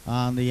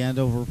on the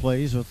Andover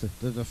plays with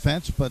the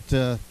defense,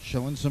 but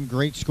showing some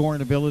great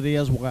scoring ability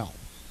as well.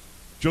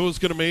 Joe's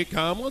going to make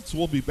omelets.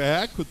 We'll be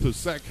back with the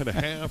second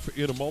half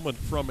in a moment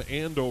from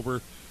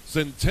Andover.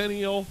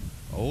 Centennial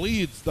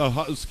leads the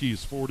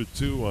Huskies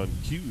 4-2 on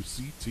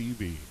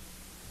QCTV.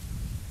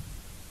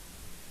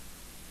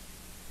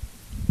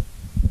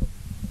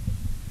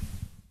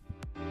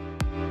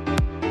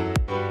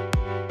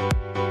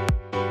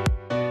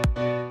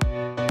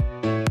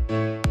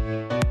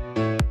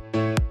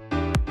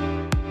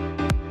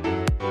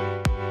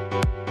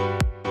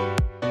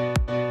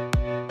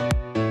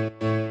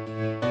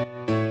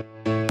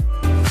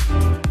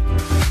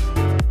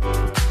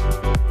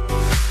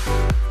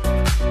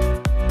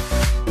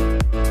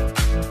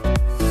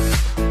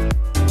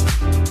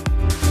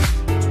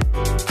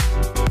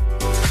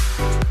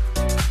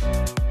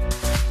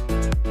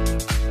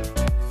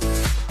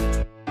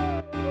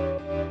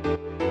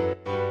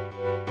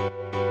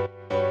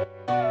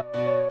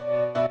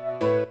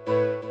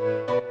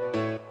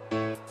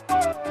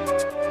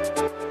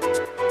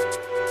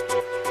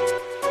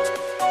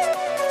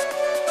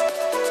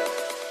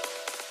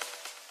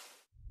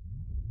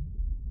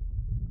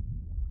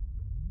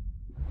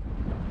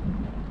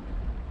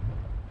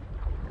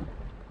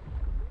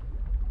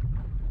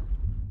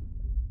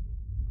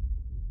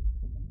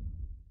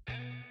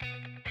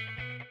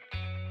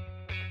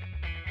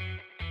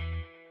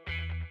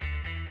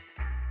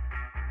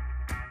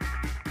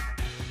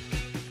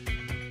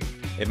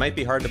 It might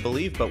be hard to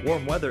believe, but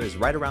warm weather is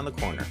right around the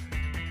corner.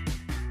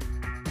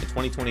 The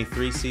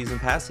 2023 season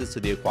passes to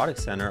the Aquatic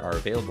Center are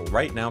available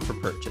right now for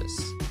purchase.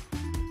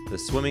 The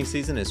swimming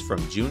season is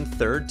from June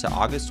 3rd to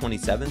August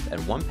 27th,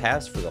 and one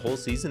pass for the whole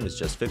season is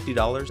just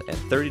 $50 and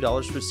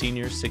 $30 for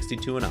seniors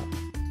 62 and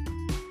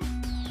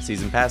up.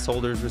 Season pass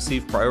holders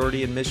receive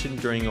priority admission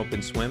during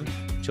open swim.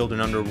 Children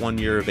under 1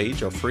 year of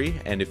age are free,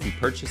 and if you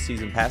purchase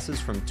season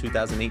passes from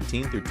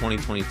 2018 through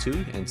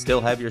 2022 and still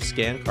have your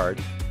scan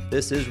card,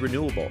 this is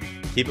renewable.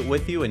 Keep it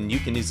with you and you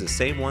can use the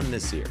same one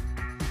this year.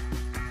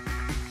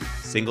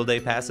 Single-day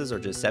passes are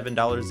just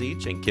 $7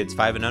 each, and kids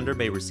 5 and under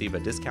may receive a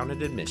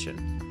discounted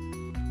admission.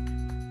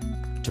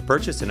 To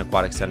purchase an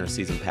Aquatic Center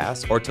season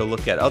pass or to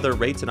look at other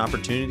rates and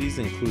opportunities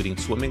including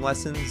swimming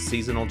lessons,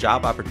 seasonal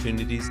job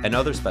opportunities, and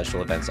other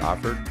special events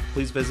offered,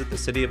 please visit the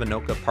City of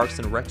Anoka Parks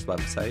and Recs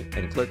website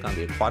and click on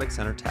the Aquatic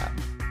Center tab.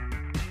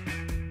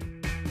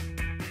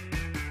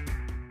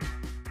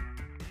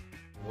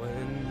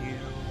 When you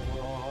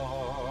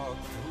walk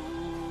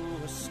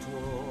through a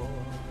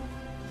storm,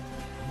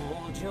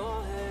 hold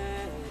your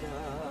head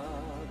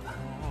up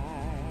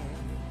high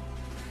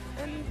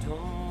and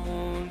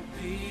don't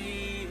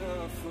be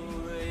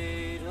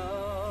afraid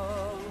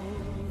of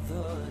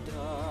the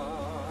dark.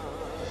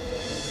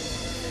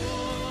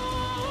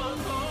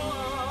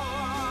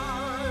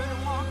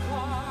 Walk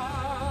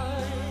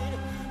hard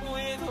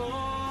with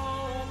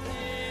hope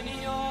in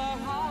your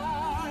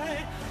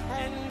heart,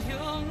 and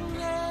you'll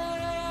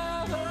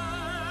never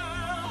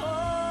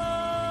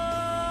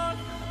walk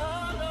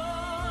alone.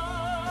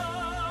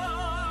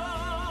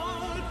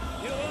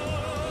 You'll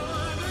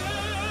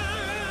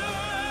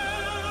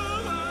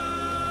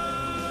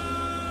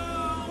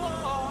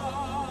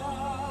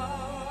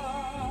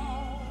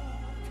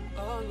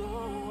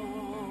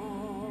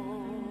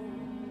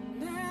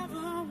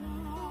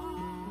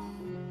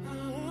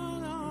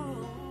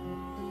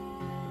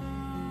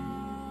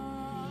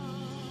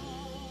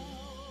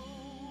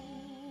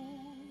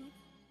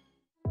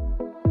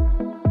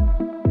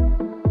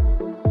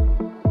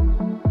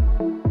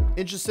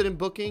Interested in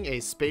booking a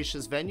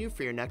spacious venue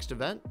for your next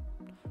event?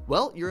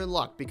 Well, you're in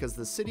luck because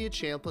the City of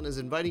Champlin is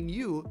inviting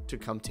you to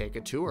come take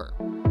a tour.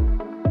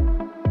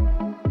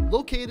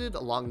 Located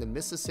along the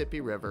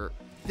Mississippi River,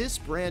 this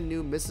brand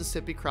new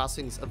Mississippi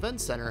Crossings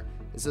Event Center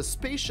is a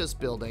spacious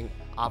building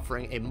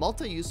offering a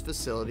multi-use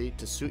facility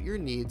to suit your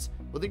needs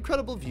with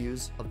incredible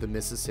views of the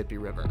Mississippi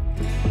River.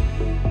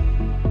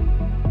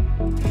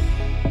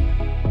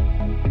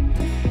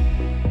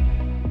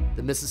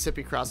 The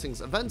Mississippi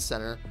Crossings Event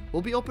Center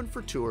will be open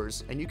for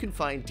tours, and you can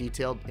find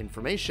detailed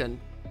information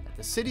at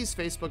the city's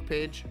Facebook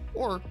page,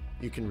 or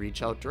you can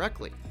reach out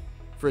directly.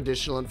 For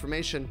additional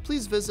information,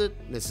 please visit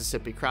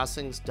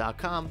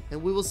MississippiCrossings.com,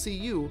 and we will see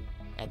you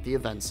at the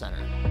Event Center.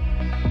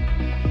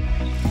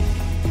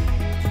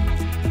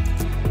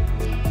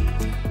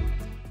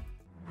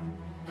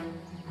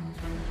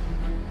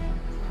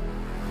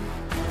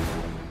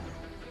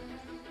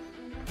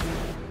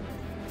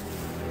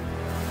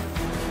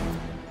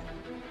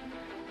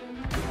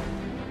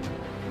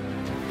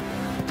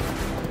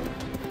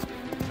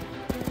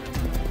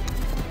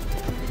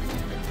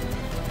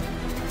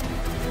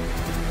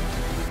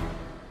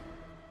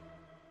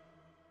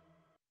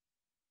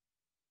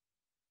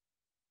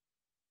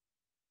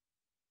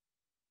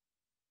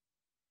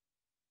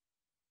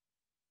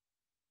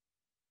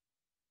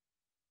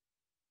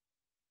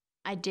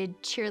 I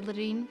did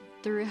cheerleading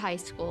through high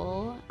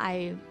school.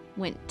 I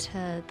went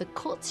to the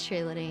Colts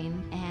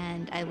cheerleading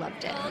and I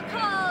loved it.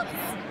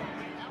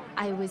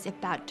 I was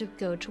about to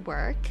go to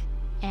work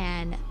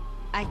and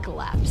I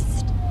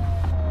collapsed.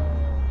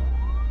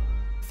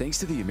 Thanks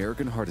to the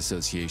American Heart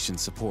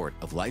Association's support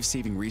of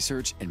life-saving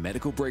research and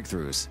medical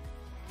breakthroughs,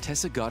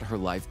 Tessa got her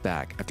life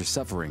back after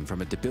suffering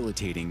from a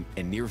debilitating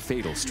and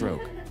near-fatal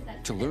stroke.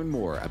 To learn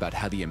more about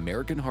how the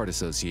American Heart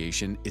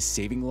Association is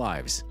saving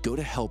lives, go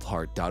to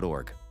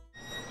helpheart.org.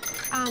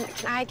 Can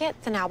I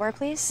get the now bar,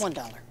 please? $1.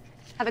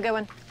 Have a good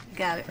one.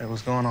 Got it. Hey,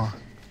 what's going on?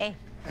 Hey.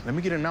 Let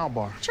me get a now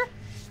bar. Sure.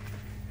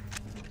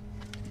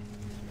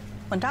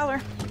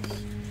 $1.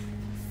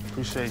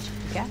 Appreciate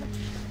you. Got it.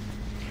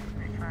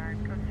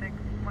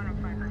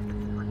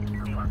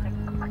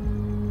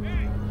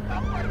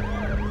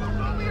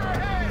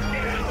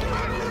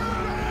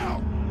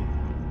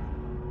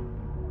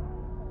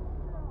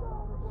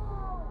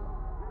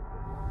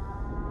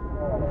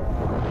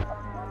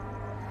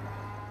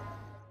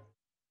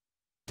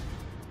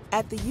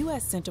 At the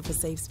U.S. Center for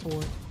Safe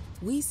Sport,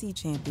 we see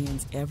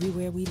champions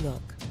everywhere we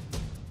look.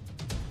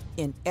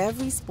 In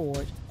every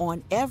sport,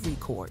 on every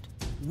court,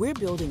 we're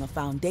building a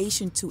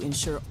foundation to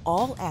ensure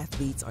all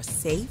athletes are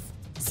safe,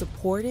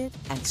 supported,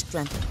 and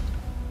strengthened.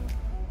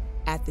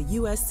 At the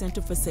U.S.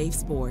 Center for Safe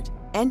Sport,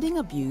 ending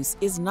abuse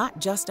is not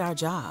just our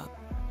job,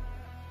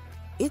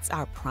 it's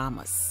our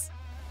promise.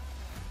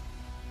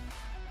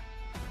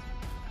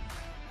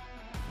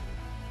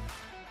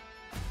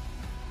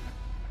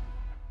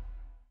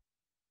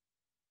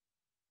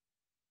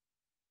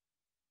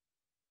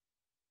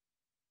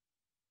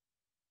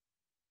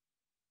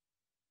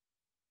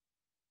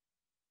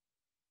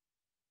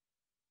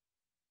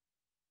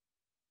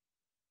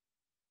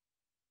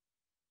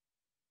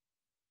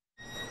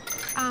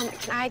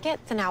 Can I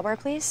get the now bar,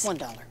 please? $1.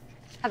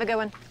 Have a good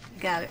one.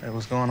 Got it. Hey,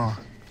 what's going on?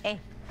 Hey.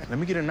 Let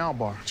me get a now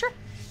bar. Sure.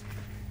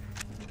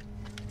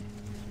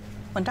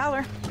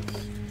 $1.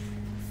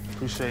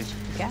 Appreciate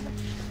you. Got it.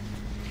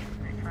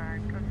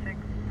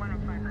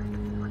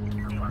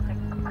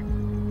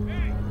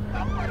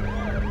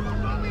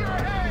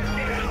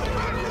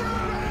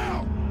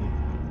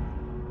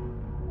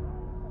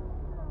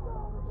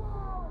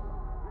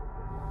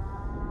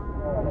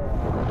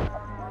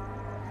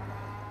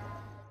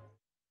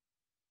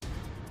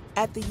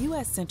 At the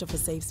U.S. Center for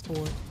Safe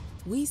Sport,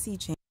 we see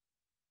change.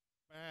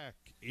 Back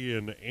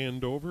in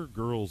Andover,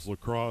 girls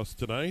lacrosse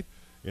tonight,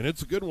 and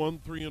it's a good one.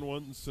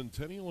 3-1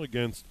 Centennial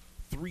against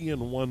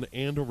 3-1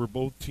 Andover.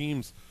 Both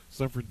teams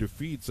suffered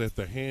defeats at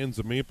the hands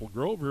of Maple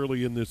Grove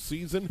early in this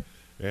season,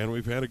 and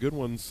we've had a good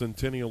one.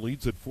 Centennial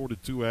leads at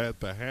 4-2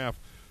 at the half.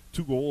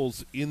 2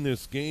 goals in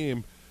this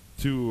game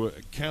to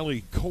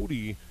Callie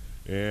Cody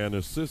and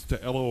assist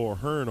to Ella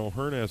O'Hearn.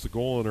 O'Hearn has a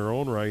goal in her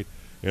own right,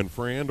 and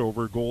for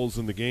Andover, goals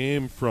in the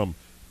game from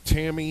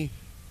Tammy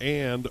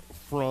and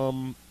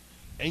from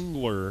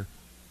Engler.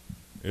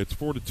 It's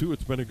 4-2.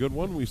 It's been a good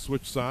one. We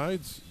switch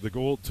sides. The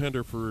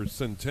goaltender for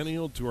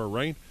Centennial to our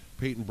right,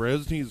 Peyton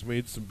Bresney, has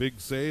made some big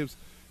saves,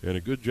 and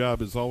a good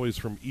job as always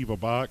from Eva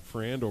Bach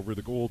for Andover,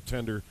 the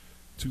goaltender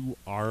to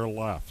our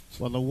left.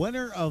 Well, the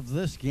winner of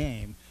this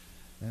game,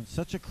 and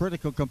such a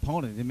critical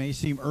component, it may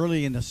seem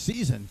early in the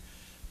season,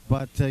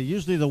 but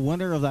usually the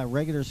winner of that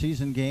regular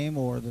season game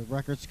or the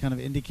records kind of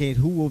indicate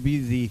who will be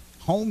the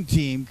home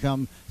team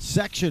come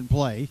section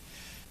play.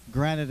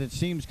 Granted, it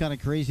seems kind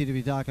of crazy to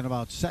be talking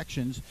about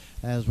sections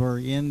as we're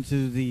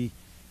into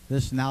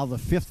this now the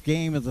 5th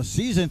game of the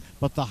season,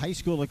 but the high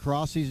school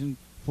lacrosse season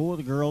for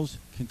the girls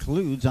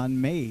concludes on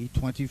May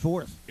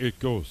 24th. It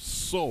goes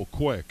so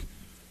quick,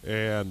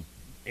 and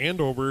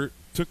Andover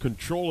took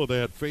control of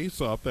that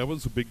face-off. That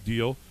was a big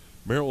deal.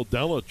 Merrill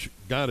Delich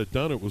got it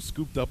done. It was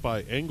scooped up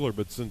by Engler,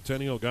 but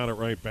Centennial got it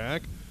right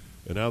back,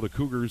 and now the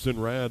Cougars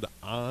in red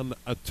on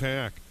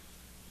attack.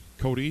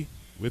 Cody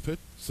with it,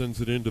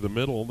 sends it into the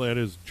middle. That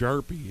is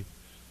Jarpy,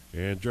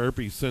 and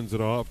Jarpy sends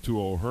it off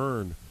to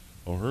O'Hearn.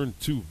 O'Hearn,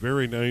 2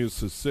 very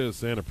nice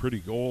assists and a pretty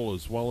goal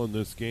as well in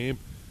this game.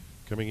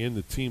 Coming in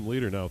the team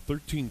leader now,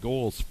 13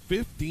 goals,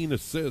 15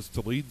 assists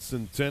to lead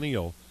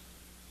Centennial.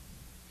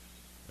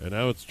 And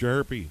now it's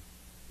Jarpy,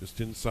 just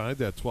inside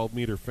that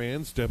 12-meter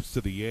fan, steps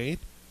to the 8.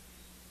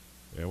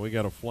 And we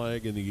got a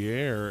flag in the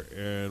air,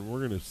 and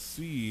we're going to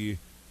see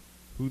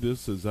who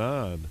this is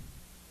on.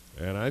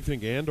 And I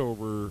think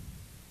Andover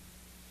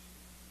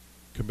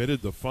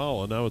committed the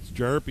foul, and now it's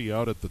Jarpy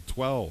out at the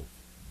 12.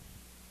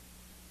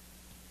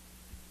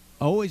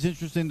 Always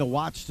interesting to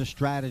watch the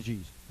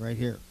strategies right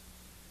here.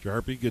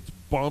 Jarpy gets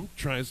bumped,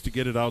 tries to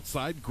get it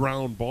outside,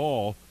 ground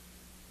ball.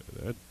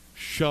 That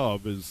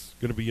shove is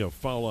going to be a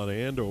foul on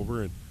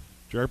Andover, and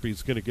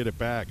Jarpy's going to get it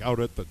back out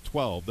at the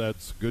 12.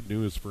 That's good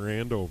news for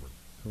Andover.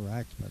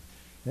 Correct, but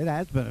it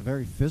has been a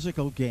very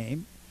physical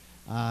game.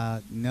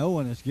 No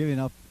one is giving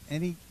up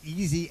any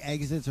easy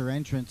exits or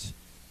entrance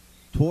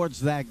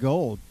towards that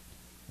goal,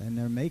 and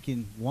they're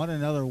making one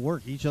another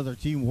work. Each other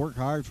team work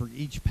hard for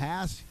each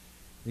pass.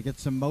 They get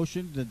some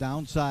motion. The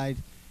downside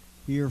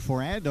here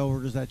for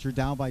Andover is that you're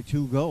down by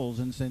 2 goals,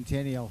 and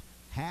Centennial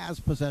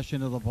has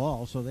possession of the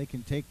ball, so they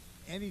can take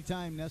any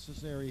time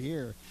necessary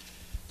here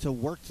to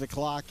work the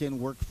clock and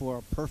work for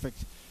a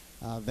perfect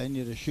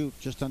venue to shoot.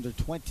 Just under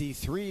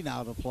 23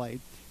 now to play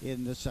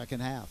in the second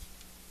half.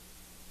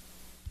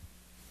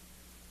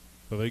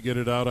 So they get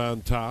it out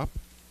on top,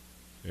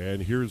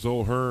 and here's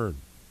O'Hearn.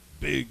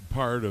 Big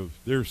part of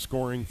their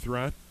scoring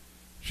threat.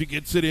 She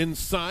gets it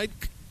inside.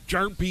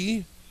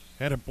 Jarpy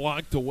had it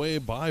blocked away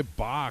by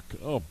Bach.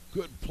 Oh,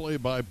 good play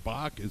by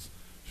Bach as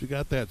she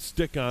got that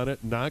stick on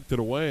it, knocked it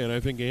away, and I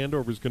think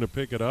Andover's going to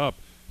pick it up.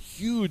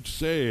 Huge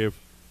save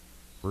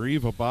for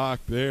Eva Bach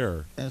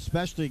there.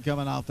 Especially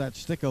coming off that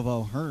stick of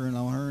O'Hearn.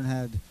 O'Hearn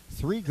had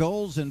 3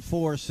 goals and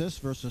 4 assists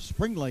versus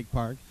Spring Lake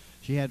Park.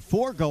 She had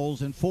 4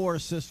 goals and 4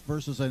 assists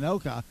versus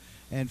Anoka,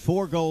 and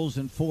 4 goals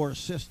and 4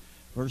 assists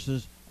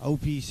versus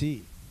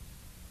OPC.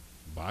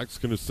 Bach's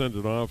going to send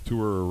it off to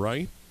her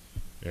right,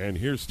 and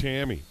here's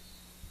Tammy.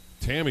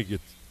 Tammy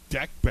gets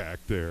decked back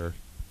there.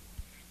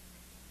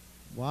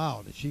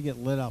 Wow, did she get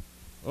lit up?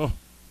 Oh,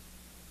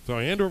 so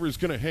Andover's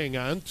going to hang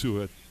on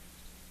to it.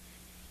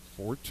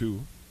 4-2.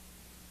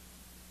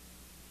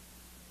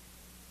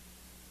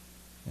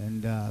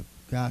 And,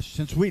 gosh,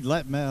 since we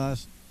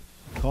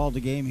called the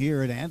game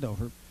here at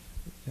Andover,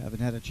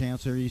 haven't had a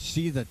chance there. You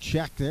see the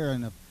check there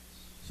and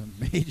some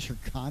major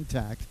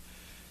contact.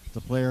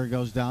 The player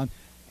goes down.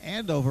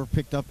 Andover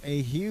picked up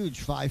a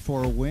huge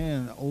 5-4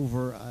 win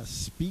over a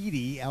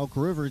speedy Elk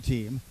River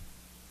team.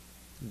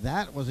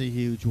 That was a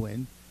huge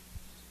win.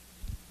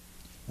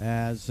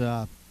 As,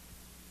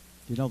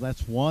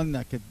 that's one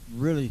that could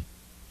really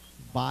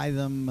buy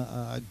them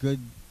a good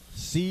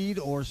seed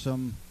or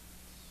some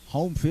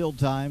home field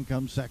time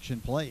come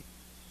section play.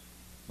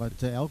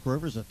 But Elk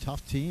River's a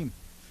tough team,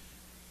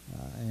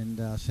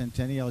 and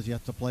Centennial has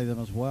yet to play them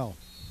as well.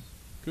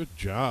 Good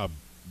job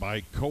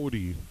by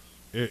Cody.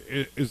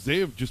 As they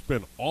have just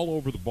been all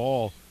over the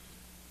ball,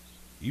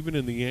 even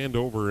in the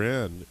Andover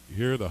end.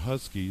 Here are the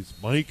Huskies.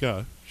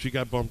 Micah, she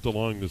got bumped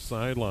along the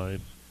sideline.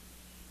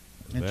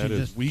 And that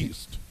is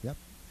Weist. Yep.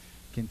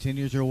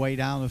 Continues her way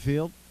down the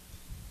field.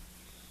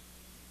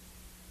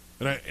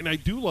 And I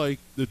do like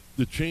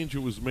the change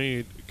that was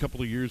made a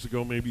couple of years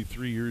ago, maybe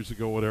 3 years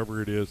ago,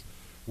 whatever it is,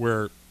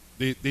 where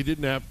they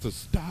didn't have to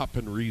stop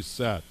and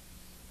reset.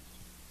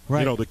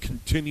 Right. the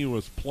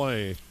continuous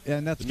play.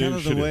 And that's kind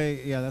of the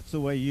way. Yeah, that's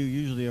the way you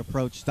usually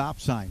approach stop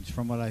signs,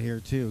 from what I hear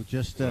too.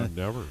 Just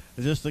never.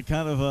 Just to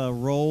kind of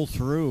roll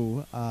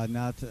through,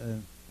 not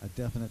a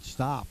definite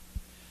stop.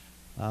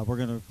 We're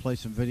going to play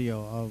some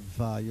video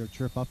of your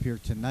trip up here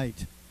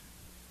tonight.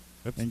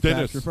 That's and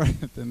Dennis.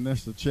 And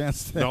there's the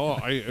chance. To No,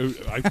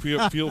 I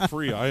feel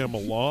free. I am a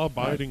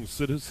law-abiding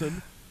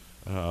citizen,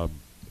 and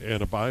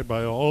abide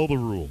by all the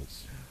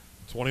rules.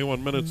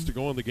 21 minutes to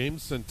go in the game.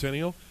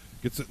 Centennial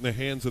gets it in the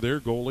hands of their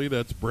goalie.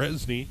 That's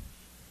Bresney.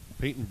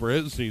 Peyton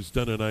Bresney's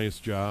done a nice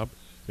job.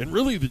 And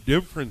really the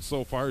difference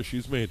so far,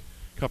 she's made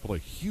a couple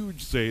of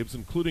huge saves,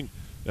 including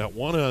that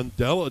one on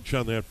Delich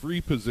on that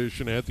free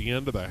position at the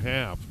end of the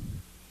half.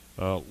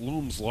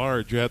 Looms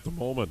large at the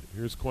moment.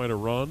 Here's quite a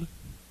run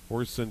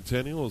for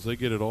Centennial as they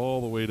get it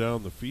all the way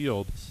down the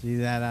field. See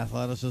that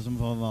athleticism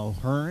from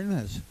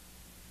O'Hearn?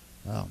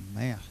 Oh,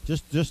 man.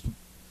 Just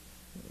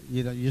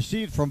you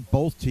see it from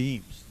both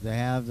teams.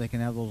 They can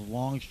have those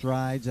long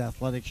strides,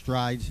 athletic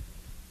strides.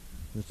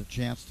 There's a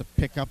chance to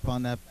pick up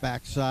on that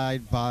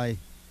backside by,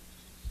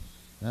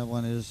 that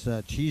one is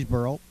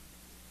Cheeseborough.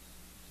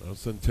 So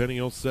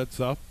Centennial sets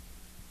up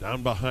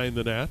down behind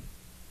the net,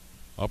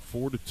 up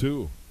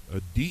 4-2.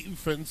 A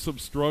defensive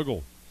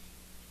struggle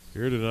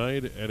here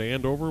tonight at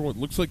Andover. What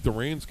looks like the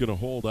rain's going to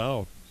hold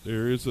out.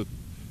 There is a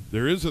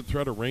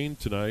threat of rain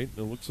tonight.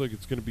 It looks like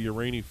it's going to be a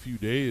rainy few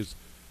days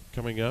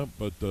coming up,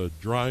 but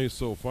dry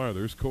so far.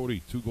 There's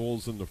Cody, 2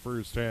 goals in the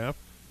first half.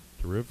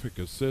 Terrific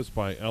assist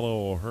by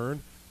Ella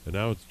O'Hearn. And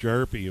now it's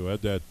Jarpy, who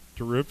had that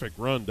terrific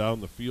run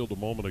down the field a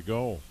moment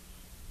ago.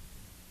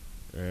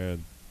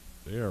 And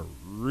they are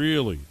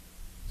really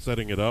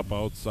setting it up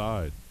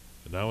outside.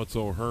 And now it's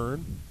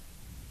O'Hearn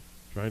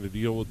trying to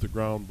deal with the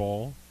ground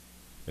ball.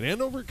 And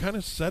Andover kind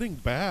of setting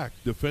back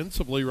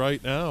defensively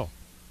right now.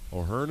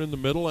 O'Hearn in the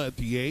middle at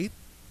the 8.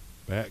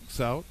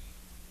 Backs out.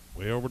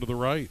 Way over to the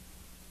right.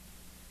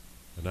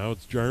 And now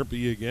it's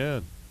Jarpy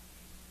again.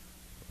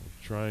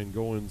 Try and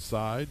go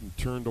inside and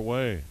turned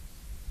away.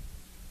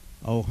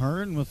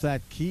 O'Hearn with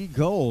that key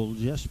goal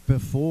just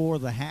before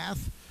the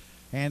half.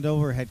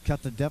 Andover had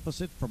cut the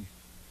deficit from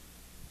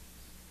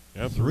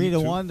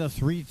 3-1 to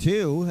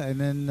 3-2, and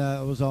then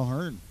it was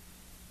O'Hearn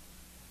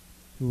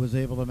who was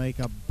able to make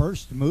a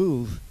burst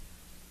move,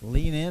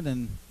 lean in,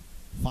 and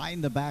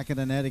find the back of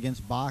the net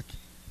against Bach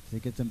to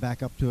get them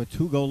back up to a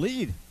 2-goal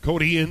lead.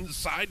 Cody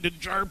inside to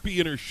Jarpy,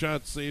 and her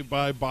shot saved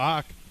by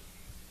Bach.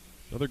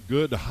 Another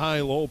good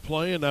high-low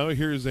play, and now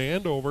here's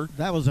Andover.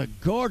 That was a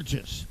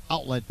gorgeous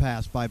outlet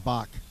pass by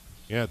Bach.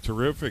 Yeah,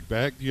 terrific.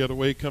 Back the other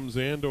way comes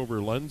Andover.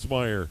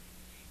 Lensmeyer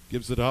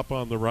gives it up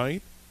on the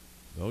right.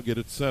 They'll get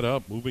it set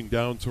up. Moving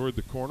down toward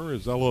the corner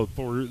is Ella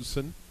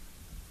Thorson.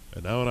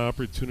 And now an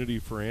opportunity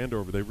for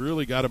Andover. They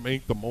really got to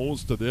make the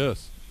most of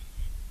this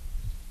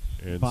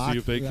and Bach, see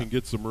if they can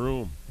get some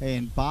room.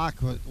 And Bach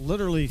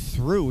literally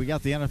threw. We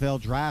got the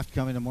NFL draft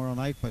coming tomorrow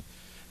night, but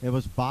it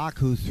was Bach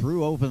who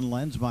threw open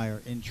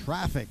Lensmeyer in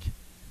traffic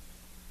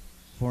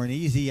for an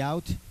easy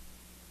out.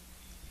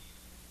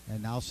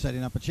 And now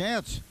setting up a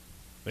chance.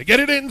 They get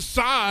it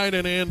inside,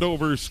 and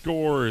Andover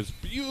scores.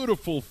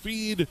 Beautiful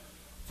feed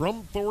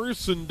from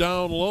Thorson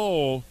down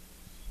low.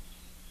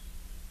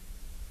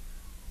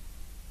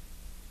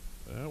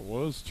 That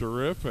was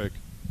terrific.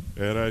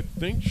 And I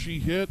think she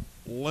hit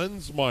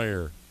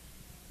Lensmeyer.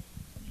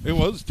 It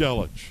was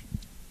Delich.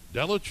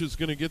 Delich is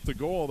going to get the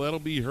goal. That'll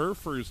be her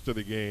first of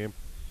the game.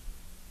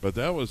 But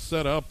that was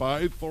set up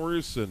by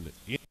Thorson.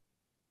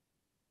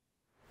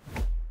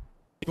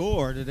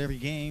 Scored at every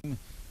game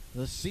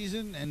this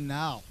season, and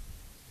now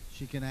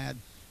she can add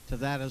to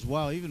that as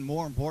well. Even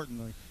more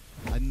importantly,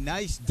 a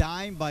nice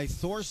dime by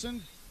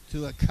Thorson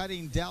to a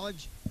cutting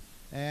Delich,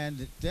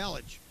 and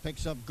Delich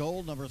picks up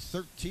goal number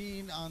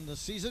 13 on the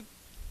season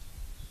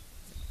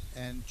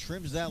and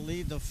trims that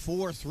lead to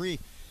 4-3.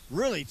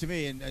 Really, to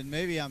me, and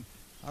maybe I'm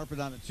harping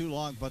on it too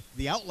long, but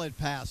the outlet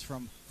pass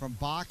from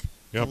Bach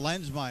to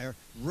Lensmeyer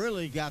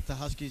really got the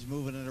Huskies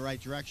moving in the right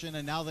direction,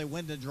 and now they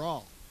win the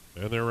draw.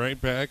 And they're right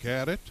back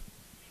at it.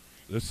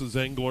 This is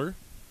Engler.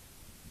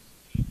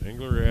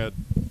 Engler had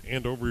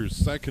Andover's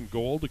second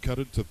goal to cut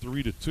it to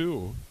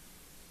 3-2.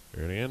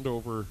 And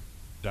Andover,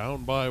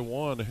 down by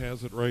 1,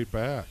 has it right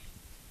back.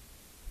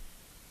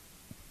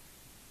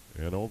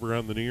 And over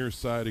on the near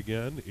side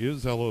again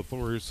is Ella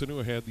Thorson, who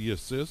had the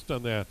assist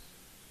on that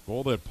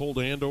goal that pulled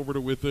Andover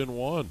to within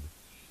 1.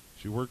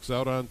 She works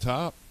out on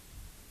top.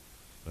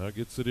 Now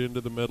gets it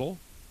into the middle.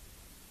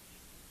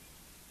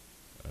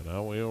 And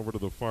now way over to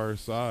the far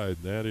side.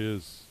 That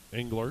is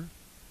Engler.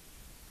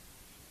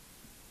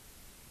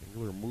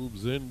 Engler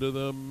moves into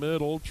the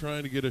middle,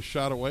 trying to get a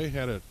shot away.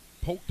 Had it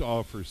poked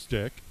off her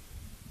stick.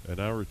 And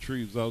now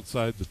retrieves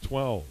outside the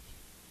 12.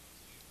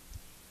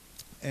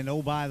 And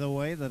oh, by the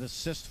way, that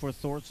assist for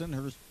Thorson,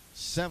 her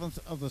 7th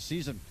of the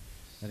season.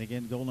 And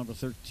again, goal number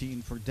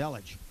 13 for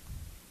Delich.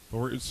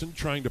 Thorson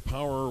trying to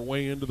power her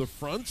way into the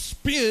front.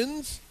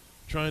 Spins.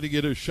 Trying to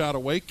get a shot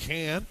away.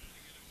 Can't.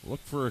 Look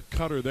for a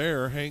cutter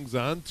there. Hangs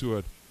on to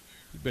it.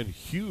 He's been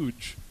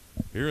huge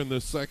here in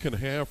this second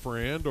half for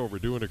Andover,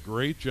 doing a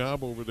great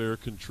job over there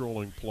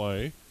controlling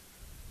play.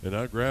 And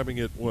now grabbing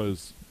it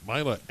was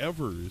Mila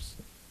Evers.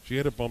 She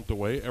had it bumped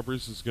away.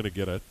 Evers is going to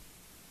get it.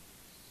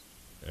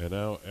 And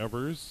now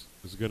Evers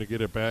is going to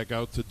get it back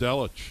out to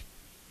Delich.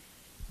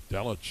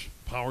 Delich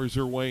powers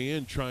her way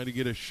in, trying to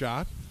get a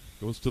shot.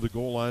 Goes to the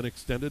goal line,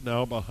 extended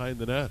now behind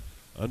the net.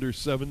 Under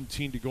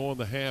 17 to go in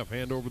the half.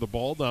 Hand over the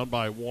ball, down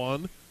by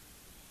 1.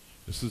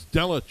 This is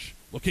Delich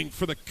looking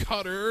for the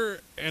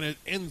cutter, and it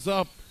ends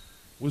up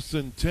with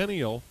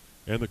Centennial.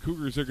 And the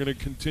Cougars are going to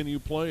continue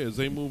play as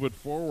they move it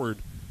forward.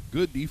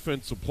 Good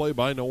defensive play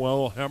by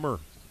Noelle Hemmer.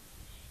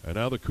 And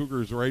now the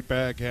Cougars right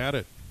back at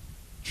it.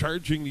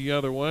 Charging the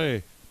other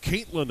way,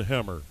 Caitlin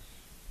Hemmer.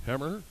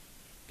 Hemmer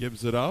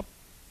gives it up,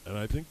 and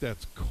I think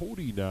that's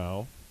Cody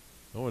now.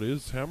 No, it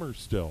is Hemmer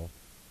still.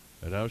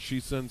 And now she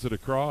sends it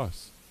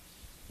across.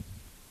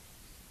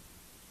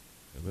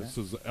 And this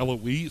is Ella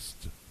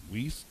Wiest.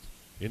 Wiest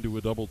into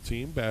a double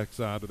team, backs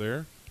out of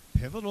there.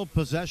 Pivotal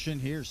possession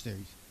here,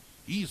 Steve.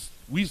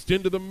 Wiest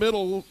into the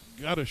middle,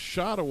 got a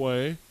shot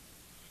away,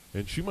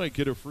 and she might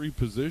get a free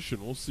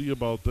position. We'll see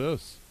about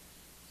this.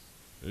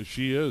 As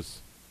she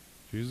is.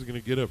 She's going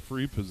to get a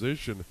free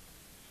position.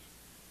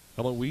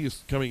 Ella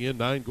Wiest coming in,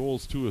 9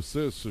 goals, 2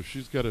 assists, so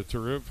she's got a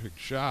terrific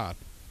shot.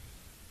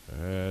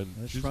 And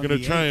That's she's from going to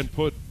the try edge. and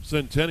put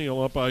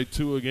Centennial up by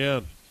 2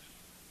 again.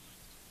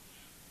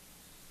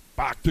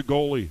 Back to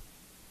goalie.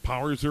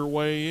 Powers her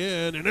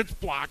way in, and it's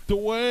blocked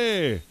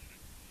away.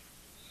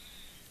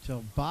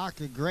 So Bach,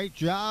 a great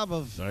job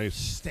of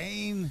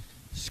staying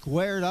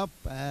squared up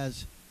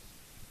as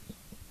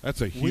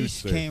That's a huge Weiss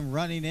save. came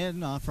running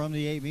in from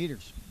the 8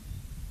 meters.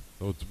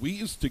 So it's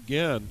Wiest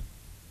again.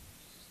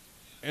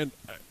 And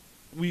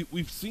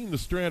we've seen the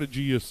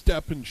strategy of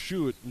step and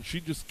shoot, and she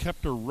just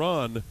kept her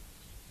run.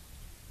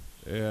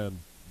 And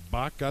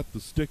Bach got the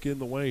stick in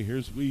the way.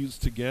 Here's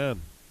Wiest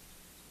again.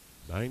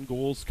 9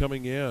 goals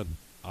coming in.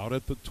 Out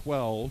at the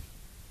 12.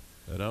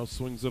 And now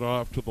swings it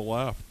off to the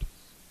left.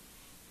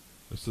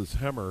 This is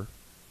Hemmer.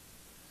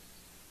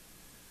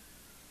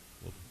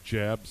 Little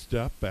jab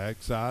step,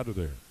 backs out of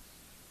there.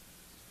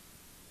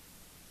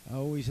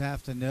 Always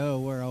have to know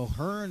where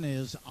O'Hearn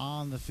is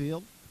on the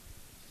field.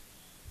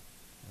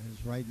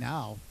 As right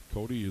now,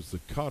 Cody is the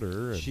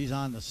cutter. And she's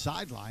on the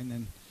sideline,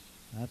 and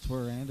that's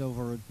where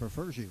Andover would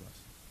prefer she was.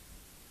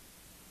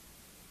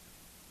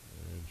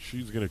 And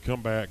she's going to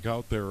come back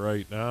out there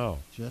right now.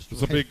 Just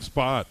it's a right. big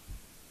spot.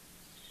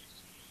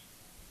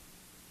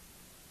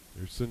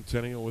 There's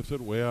Centennial with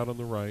it way out on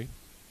the right.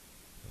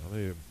 Now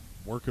they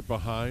work it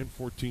behind,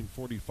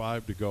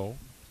 14:45 to go.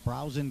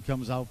 Browsen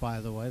comes out, by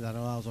the way. That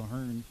allows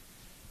O'Hearn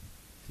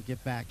to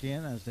get back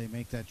in as they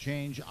make that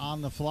change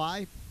on the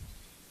fly.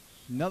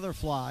 Another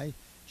fly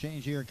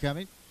change here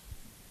coming.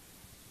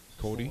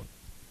 Cody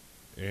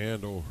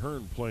and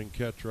O'Hearn playing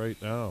catch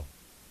right now.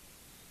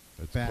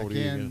 That's Back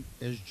Cody in again.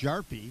 is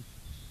Jarpie.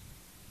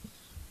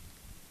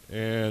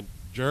 And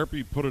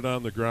Jarpie put it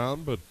on the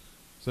ground, but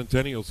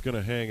Centennial's going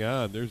to hang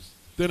on. There's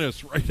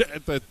Dennis right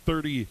at that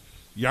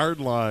 30-yard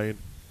line,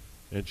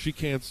 and she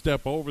can't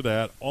step over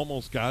that.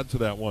 Almost got to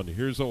that one.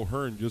 Here's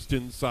O'Hearn just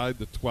inside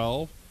the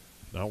 12.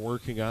 Now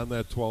working on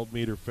that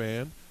 12-meter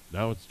fan.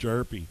 Now it's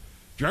Jarpie.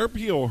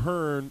 Jarpie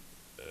O'Hearn,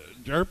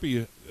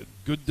 Jarpie, a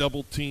good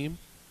double team.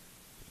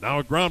 Now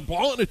a ground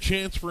ball and a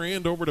chance for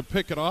Andover to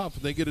pick it off,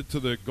 and they get it to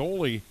the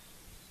goalie,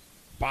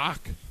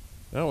 Bach.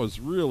 That was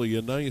really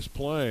a nice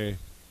play.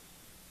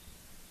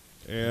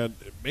 And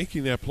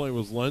making that play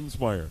was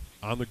Lensmeyer.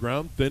 On the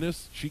ground,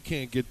 Dennis, she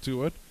can't get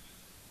to it.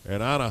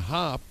 And on a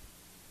hop,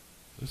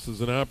 this is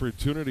an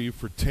opportunity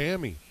for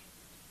Tammy.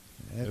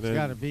 It's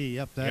got to be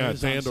up there. Yeah,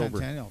 Is it's on Andover.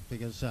 Centennial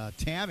because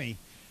Tammy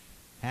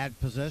had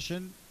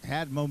possession,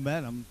 had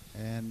momentum,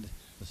 and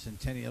the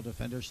Centennial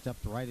defender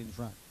stepped right in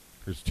front.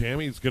 Because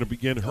Tammy's going to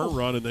begin her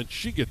run, and then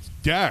she gets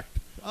decked.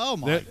 Oh,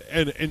 my.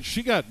 And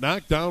she got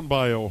knocked down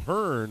by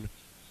O'Hearn,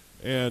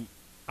 and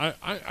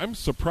I'm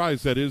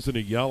surprised that isn't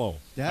a yellow.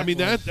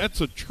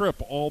 That's a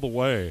trip all the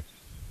way.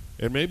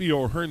 And maybe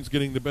O'Hearn's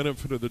getting the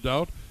benefit of the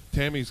doubt.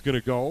 Tammy's going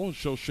to go.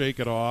 She'll shake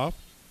it off.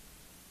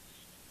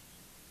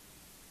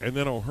 And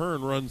then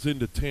O'Hearn runs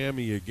into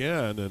Tammy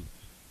again, and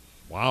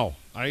wow,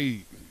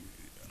 I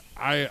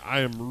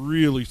am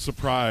really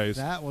surprised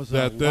That was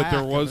that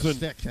there wasn't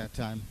stick that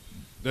time.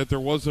 That there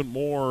wasn't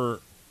more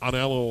on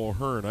Ella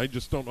O'Hearn. I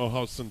just don't know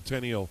how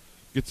Centennial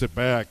gets it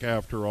back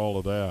after all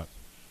of that.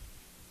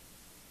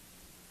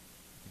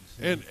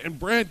 And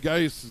Brad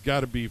Geis has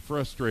got to be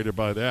frustrated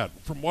by that.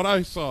 From what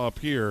I saw up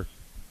here,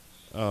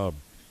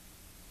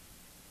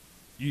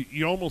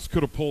 you almost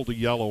could have pulled a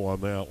yellow on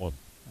that one.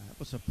 That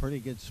was a pretty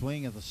good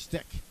swing of the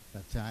stick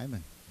that time.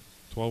 And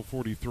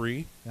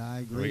 12:43. I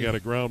agree. We got a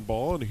ground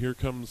ball, and here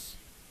comes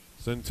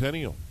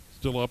Centennial.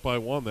 Still up by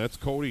 1. That's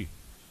Cody.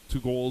 2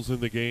 goals in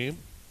the game.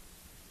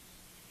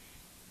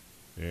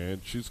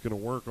 And she's going to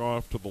work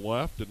off to the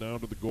left and now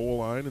to the goal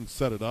line and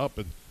set it up.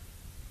 And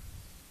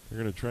they're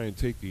going to try and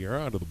take the air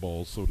out of the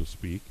ball, so to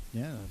speak.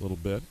 Yeah. A little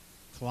bit.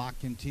 Clock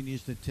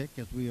continues to tick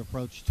as we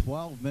approach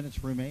 12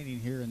 minutes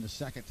remaining here in the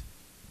second.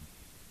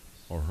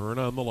 O'Hearn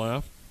on the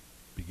left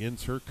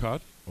begins her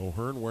cut.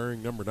 O'Hearn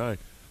wearing number 9.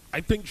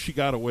 I think she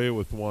got away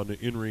with one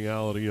in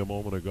reality a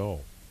moment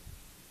ago.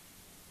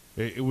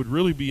 It would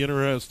really be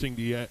interesting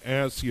to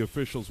ask the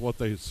officials what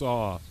they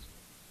saw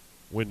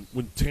when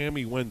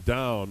Tammy went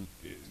down.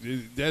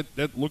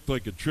 That looked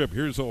like a trip.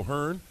 Here's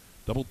O'Hearn.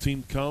 Double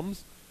team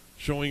comes,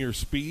 showing her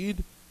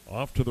speed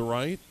off to the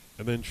right,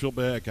 and then she'll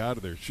back out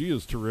of there. She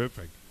is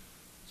terrific.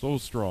 So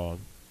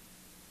strong.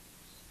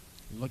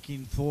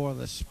 Looking for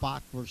the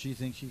spot where she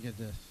thinks she could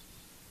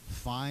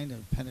find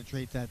and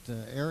penetrate that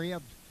area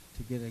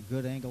to get a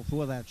good angle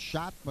for that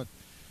shot. But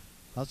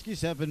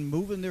Huskies have been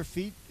moving their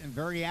feet and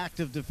very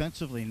active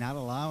defensively, not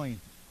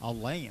allowing a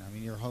lane. I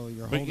mean, you're holding.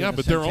 Yeah,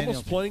 but they're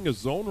almost playing a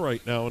zone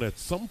right now, and at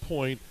some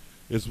point,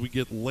 as we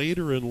get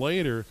later and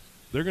later,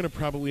 they're going to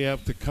probably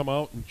have to come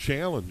out and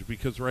challenge,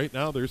 because right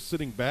now they're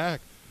sitting back,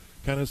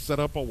 kind of set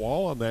up a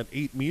wall on that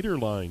 8-meter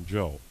line,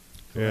 Joe.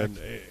 Correct.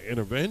 And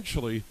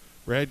eventually,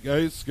 Brad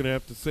Geis is going to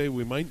have to say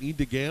we might need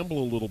to gamble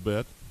a little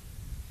bit.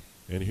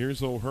 And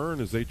here's O'Hearn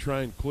as they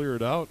try and clear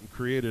it out and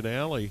create an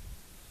alley.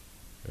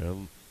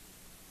 And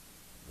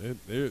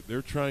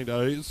they're trying to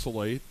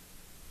isolate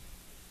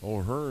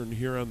O'Hearn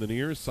here on the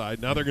near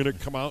side. Now they're going to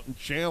come out and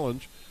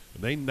challenge,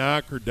 and they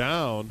knock her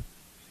down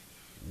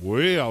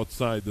way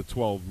outside the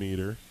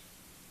 12-meter.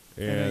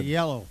 And a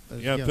yellow.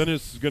 Yeah,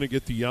 Dennis is going to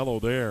get the yellow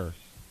there.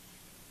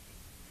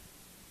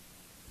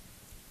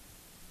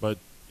 But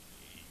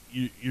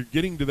you're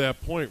getting to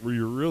that point where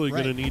you're really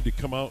going to need to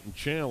come out and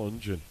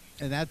challenge.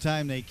 And that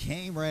time they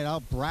came right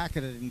out,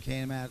 bracketed, and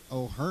came at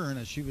O'Hearn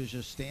as she was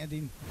just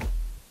standing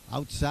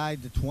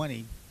outside the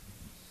 20,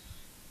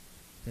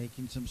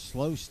 taking some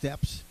slow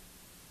steps,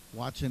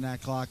 watching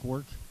that clock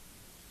work.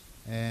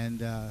 And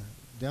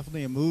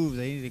definitely a move.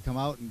 They need to come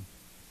out and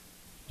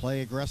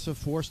play aggressive,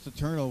 force the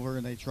turnover,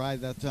 and they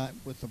tried that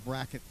time with the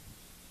bracket.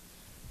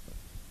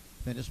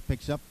 Dennis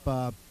picks up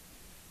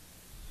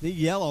the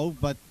yellow,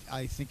 but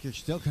I think you're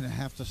still going to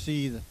have to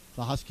see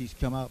the Huskies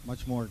come out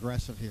much more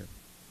aggressive here.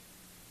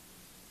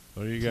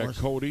 So you got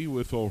Cody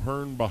with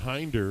O'Hearn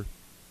behind her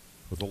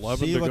with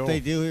 11 to go. See what they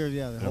do here.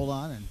 Yeah, hold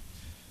on and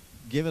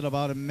give it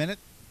about a minute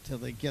till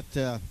they get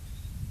their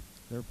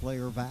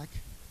player back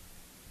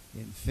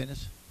in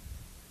finish.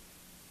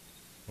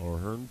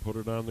 O'Hearn put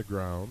it on the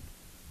ground.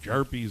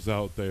 Jarpie's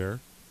out there.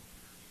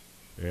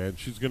 And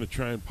she's going to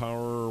try and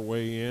power her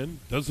way in.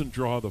 Doesn't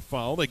draw the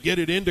foul. They get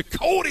it into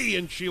Cody,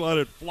 and she let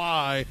it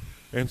fly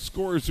and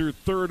scores her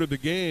 3rd of the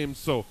game.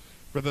 So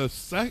for the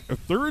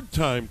 3rd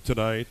time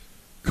tonight,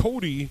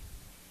 Cody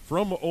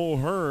from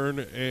O'Hearn,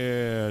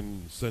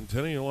 and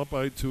Centennial up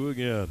by 2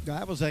 again.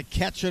 That was a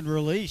catch and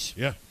release.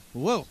 Yeah.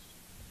 Whoa.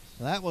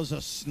 That was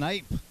a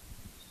snipe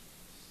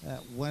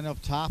that went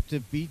up top to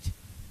beat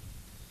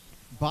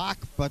Bach.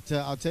 But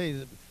I'll tell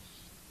you,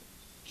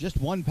 just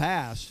one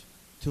pass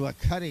to a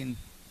cutting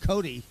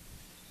Cody.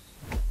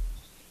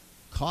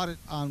 Caught it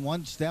on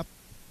one step,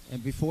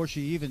 and before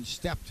she even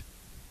stepped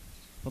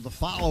for the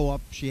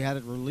follow-up, she had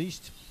it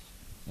released.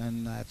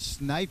 And that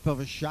snipe of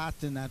a shot,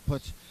 and that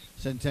puts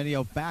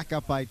Centennial back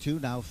up by 2,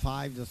 now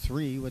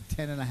 5-3 with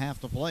 10.5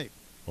 to play.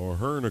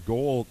 O'Hearn a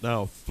goal,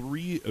 now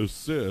 3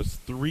 assists,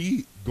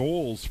 3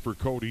 goals for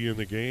Cody in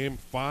the game,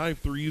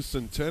 5-3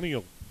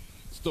 Centennial.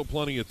 Still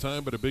plenty of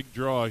time, but a big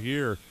draw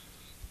here.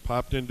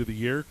 Popped into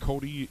the air.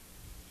 Cody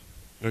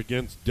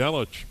against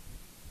Delich.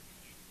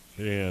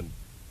 And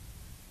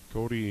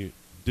Cody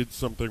did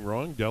something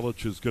wrong.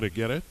 Delich is going to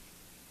get it.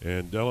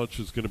 And Delich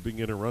is going to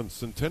begin a run.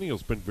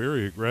 Centennial's been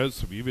very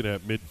aggressive, even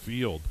at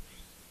midfield,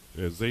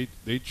 as they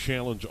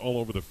challenge all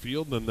over the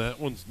field. And that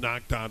one's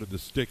knocked out of the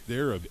stick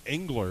there of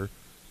Engler.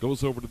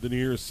 Goes over to the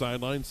near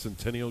sideline.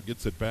 Centennial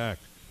gets it back.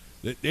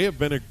 They have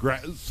been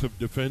aggressive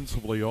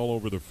defensively all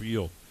over the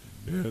field.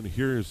 And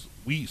here's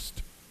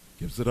Wiest.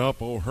 Gives it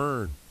up,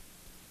 O'Hearn.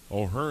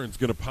 O'Hearn's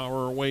going to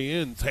power her way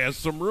in. Has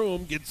some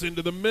room. Gets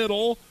into the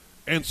middle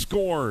and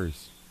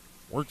scores.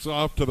 Works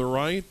off to the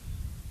right.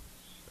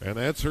 And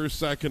that's her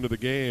 2nd of the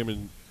game.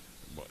 And,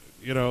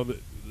 you know,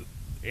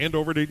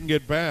 Andover didn't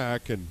get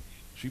back, and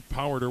she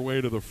powered her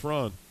way to the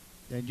front.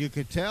 And you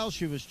could tell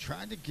she was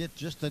trying to get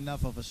just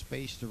enough of a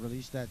space to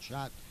release that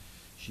shot.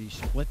 She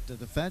split the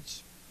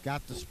defense,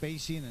 got the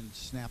spacing, and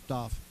snapped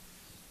off.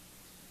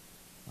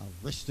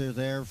 A wrister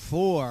there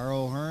for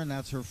O'Hearn.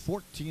 That's her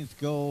 14th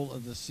goal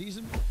of the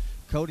season.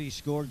 Cody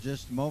scored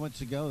just moments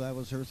ago. That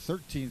was her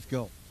 13th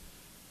goal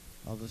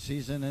of the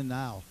season. And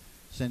now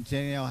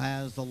Centennial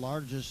has the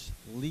largest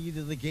lead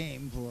of the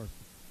game for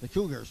the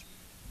Cougars,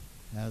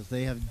 as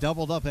they have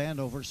doubled up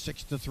Andover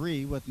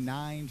 6-3 with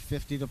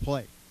 9:50 to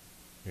play.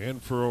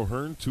 And for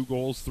O'Hearn, 2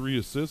 goals, 3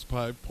 assists,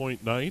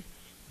 5-point night.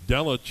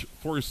 Delich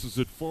forces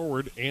it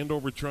forward.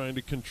 Andover trying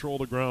to control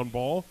the ground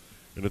ball.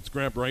 And it's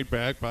grabbed right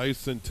back by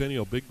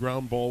Centennial. Big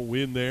ground ball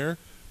win there.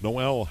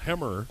 Noelle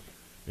Hemmer.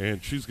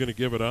 And she's going to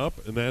give it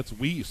up. And that's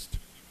Wiest.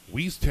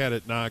 Wiest had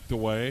it knocked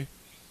away.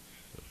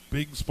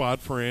 Big spot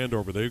for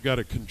Andover. They've got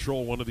to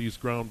control one of these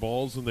ground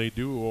balls, and they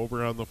do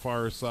over on the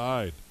far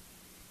side.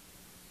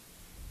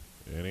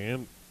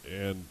 And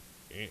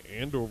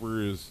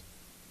Andover is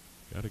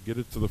Got to get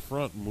it to the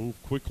front and move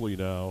quickly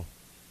now.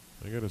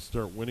 They got to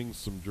start winning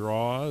some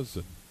draws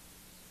and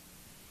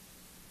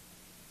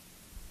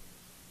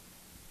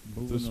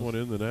put this one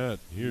in the net.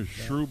 Here's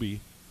Schruby.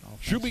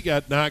 Schruby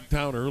got knocked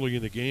down early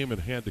in the game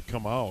and had to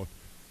come out.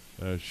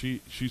 She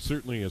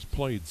certainly has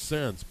played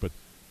since, but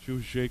she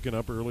was shaken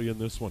up early in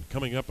this one.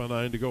 Coming up on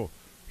 9 to go.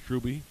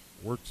 Schruby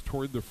works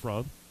toward the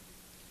front,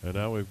 and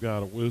now we've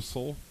got a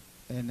whistle.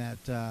 And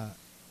that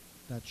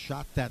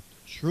shot that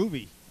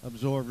Schruby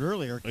absorbed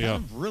earlier kind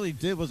of really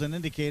was an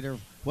indicator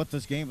of what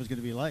this game was going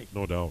to be like.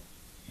 No doubt.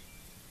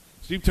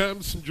 Steve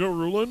Thompson, Joe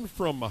Rulin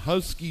from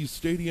Huskies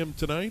Stadium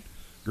tonight.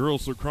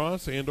 Girls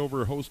lacrosse,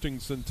 Andover hosting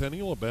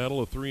Centennial, a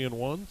battle of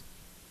 3-1.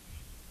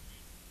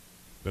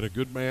 Been a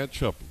good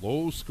matchup.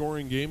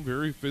 Low-scoring game,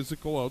 very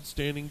physical,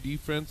 outstanding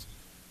defense.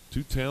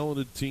 Two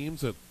talented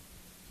teams that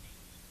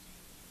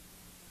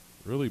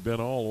really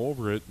been all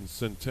over it, and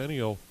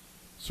Centennial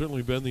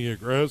certainly been the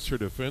aggressor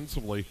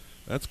defensively.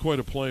 That's quite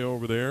a play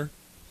over there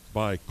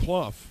by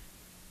Clough.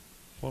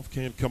 Clough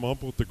can't come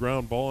up with the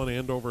ground ball, and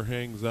Andover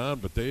hangs on,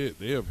 but they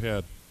have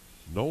had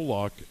no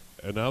luck,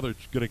 and now they're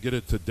going to get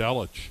it to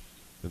Delich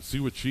and see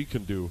what she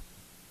can do.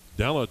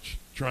 Delich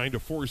trying to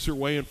force her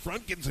way in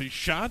front, gets a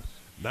shot,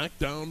 knocked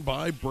down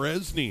by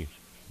Bresny.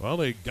 Well,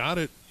 they got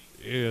it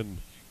in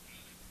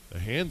the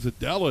hands of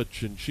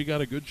Delich, and she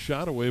got a good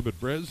shot away,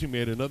 but Bresny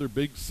made another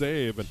big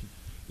save, and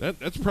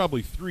that's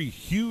probably 3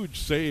 huge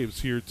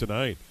saves here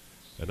tonight.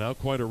 And now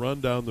quite a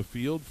run down the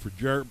field for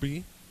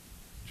Jarby.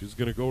 She's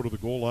going to go to the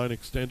goal line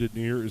extended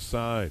near his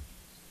side.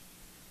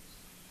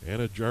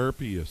 Anna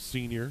Jarby, a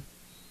senior.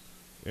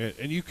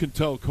 And you can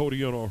tell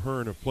Cody and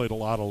O'Hearn have played a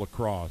lot of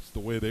lacrosse, the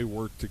way they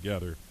work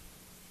together.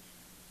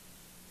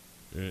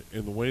 And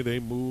the way they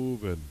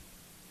move and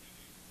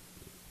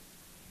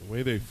the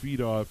way they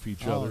feed off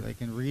each other. They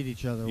can read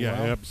each other well.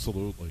 Yeah,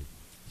 absolutely.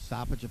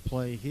 Stoppage of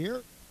play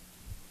here.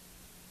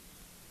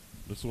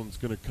 This one's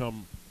going to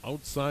come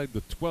outside the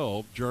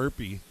 12.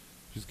 Jarpy,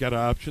 she's got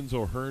options.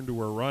 O'Hearn to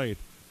her right.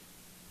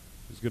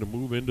 She's going to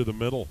move into the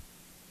middle.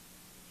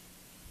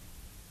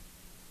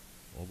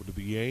 Over to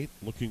the 8,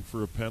 looking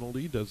for a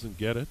penalty, doesn't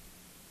get it.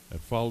 That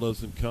foul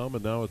doesn't come,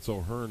 and now it's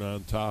O'Hearn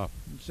on top.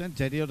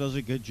 Centennial does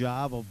a good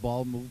job of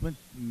ball movement.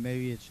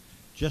 Maybe it's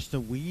just a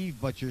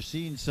weave, but you're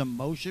seeing some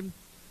motion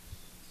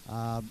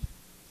for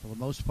the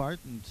most part.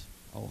 And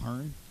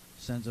O'Hearn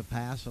sends a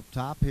pass up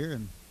top here,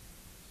 and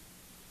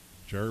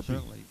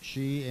certainly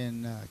she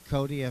and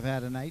Cody have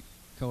had a night.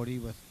 Cody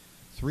with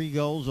 3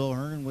 goals,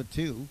 O'Hearn with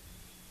 2.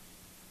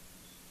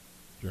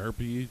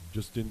 Jarby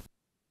just in.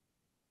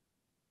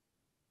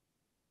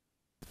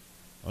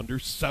 Under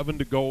 7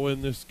 to go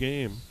in this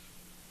game.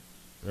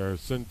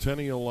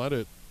 Centennial led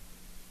it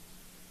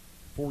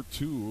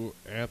 4-2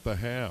 at the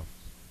half.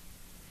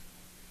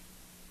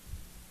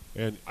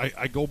 And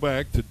I go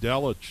back to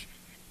Delich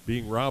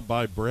being robbed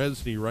by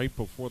Bresny right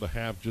before the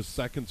half, just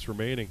seconds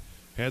remaining.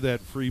 Had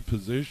that free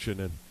position,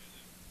 and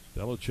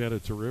Delich had a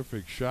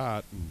terrific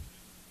shot and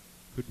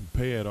couldn't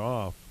pay it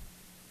off.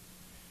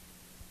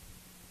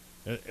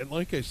 And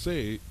like I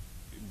say,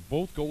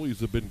 both goalies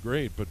have been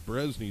great, but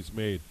Bresny's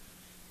made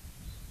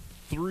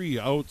 3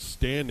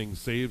 outstanding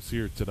saves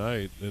here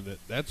tonight, and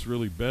that's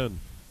really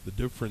been the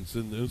difference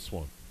in this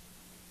one.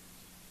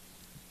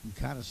 You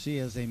kind of see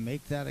as they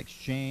make that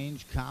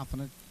exchange,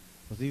 confident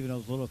with even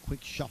those little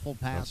quick shuffle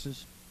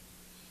passes.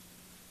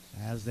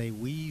 As they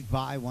weave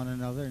by one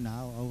another,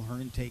 now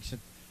O'Hearn takes it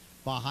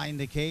behind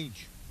the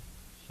cage.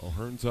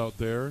 O'Hearn's out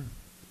there,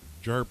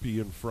 Jarpy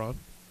in front.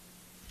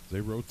 They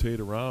rotate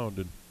around,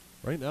 and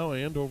right now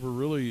Andover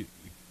really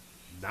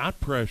not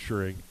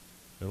pressuring.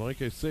 And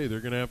like I say, they're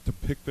going to have to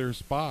pick their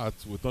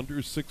spots with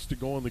under 6 to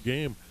go in the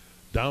game,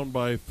 down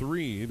by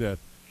 3, that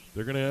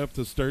they're going to have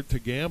to start to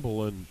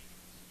gamble and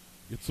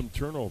get some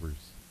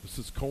turnovers. This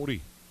is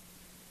Cody.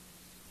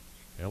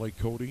 Allie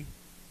Cody,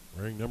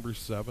 wearing number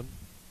 7,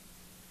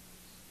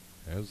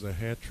 has a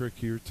hat trick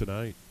here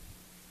tonight.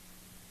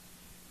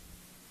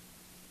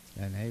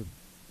 And hey,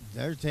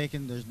 they're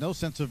taking, there's no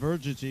sense of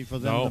urgency for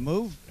them to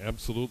move.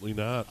 Absolutely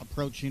not.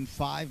 Approaching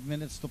 5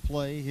 minutes to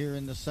play here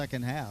in the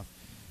second half.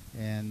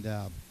 And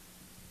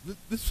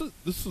this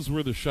is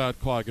where the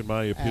shot clock, in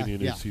my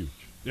opinion, is huge.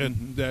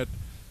 And that,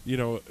 you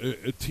know,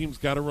 a team's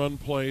got to run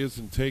plays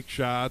and take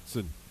shots.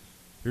 And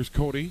here's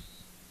Cody,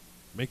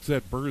 makes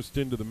that burst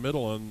into the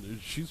middle,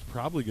 and she's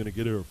probably going to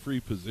get her a free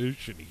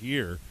position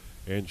here,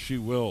 and she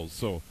will.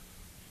 So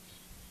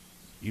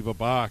Eva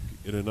Bach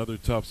in another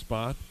tough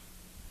spot.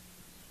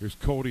 Here's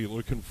Cody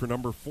looking for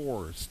number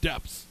 4,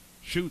 steps,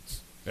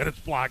 shoots, and it's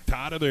blocked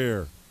out of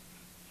there.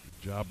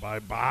 Job by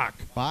Bach.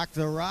 Bach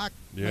the Rock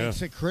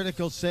makes a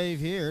critical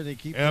save here. They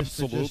keep this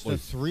to just a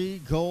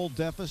 3-goal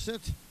deficit.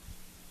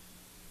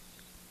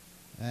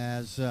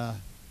 As about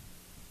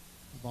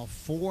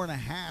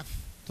 4.5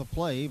 to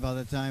play by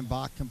the time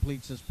Bach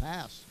completes his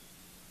pass.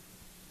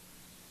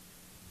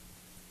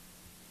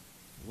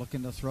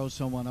 Looking to throw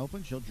someone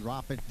open. She'll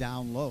drop it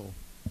down low.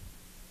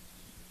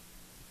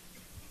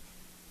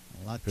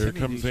 Here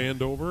comes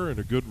Andover and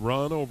a good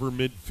run over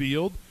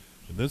midfield.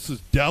 And this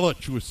is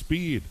Delich with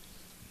speed.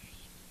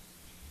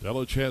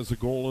 Delich has a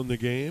goal in the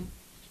game,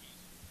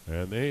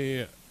 and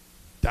they,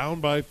 down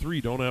by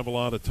 3, don't have a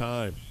lot of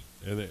time,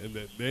 and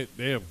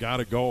they have got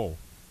to go.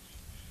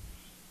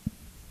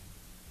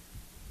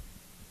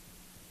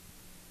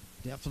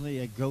 Definitely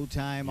a go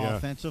time Yeah.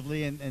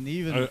 offensively, and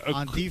even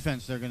on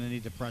defense, they're going to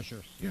need the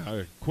pressure. Yeah,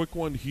 a quick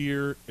one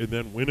here, and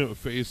then win a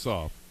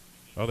face-off.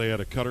 Oh, they had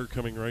a cutter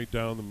coming right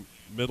down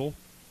the middle,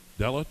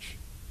 Delich.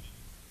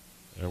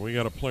 And we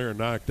got a player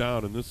knocked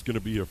down, and this is going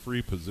to be a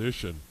free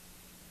position.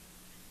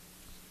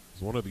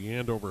 It's one of the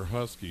Andover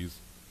Huskies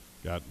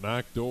got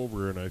knocked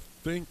over, and I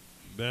think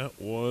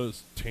that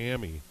was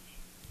Tammy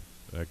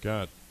that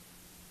got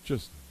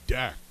just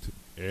decked,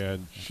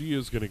 and she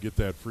is going to get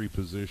that free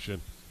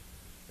position.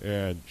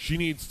 And she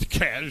needs to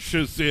cash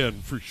this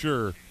in for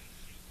sure.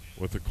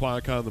 With the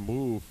clock on the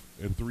move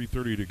and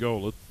 3:30 to go,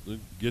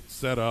 let's get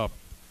set up.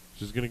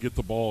 She's going to get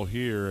the ball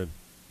here, and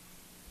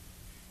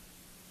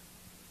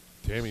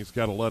Tammy's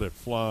got to let it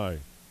fly.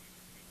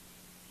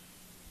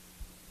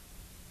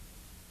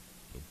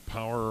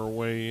 Power her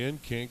way in,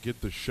 can't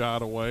get the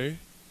shot away.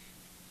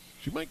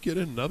 She might get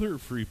another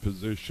free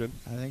position.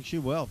 I think she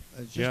will.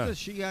 It's just that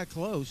she got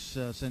close.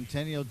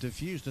 Centennial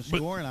diffused a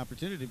scoring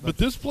opportunity. But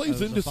this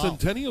plays into foul.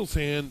 Centennial's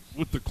hand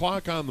with the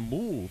clock on the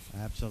move.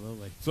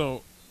 Absolutely.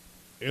 So,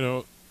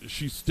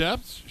 she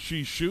steps,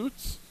 she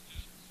shoots,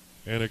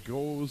 and it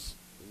goes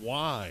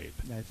wide.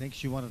 I think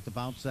she wanted to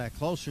bounce that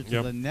closer to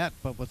Yep. the net,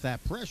 but with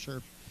that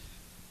pressure,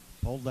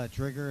 pulled that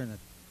trigger, and it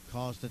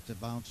caused it to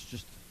bounce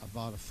just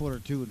about a foot or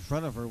two in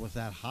front of her with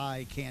that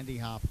high candy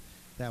hop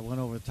that went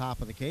over the top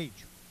of the cage.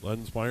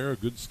 Lensmeyer, a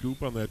good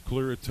scoop on that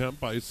clear attempt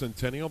by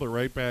Centennial. They're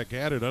right back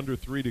at it, under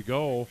 3 to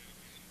go.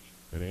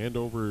 And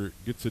Andover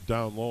gets it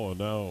down low. And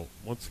now,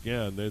 once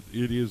again, it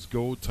is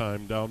go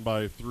time, down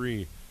by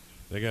 3.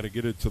 They got to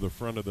get it to the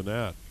front of the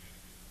net.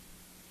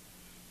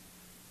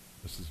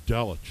 This is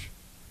Delich.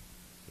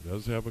 He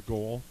does have a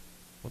goal.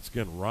 Once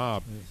again,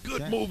 Rob.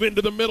 Good move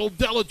into the middle.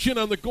 Delich in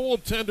on the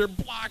goaltender.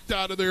 Blocked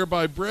out of there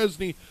by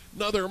Bresney.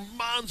 Another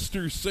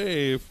monster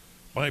save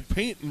by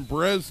Peyton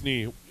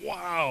Bresney.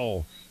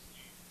 Wow.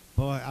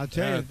 Boy, I'll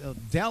tell you,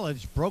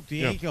 Delich broke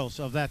the ankles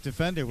of that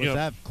defender with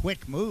that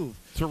quick move.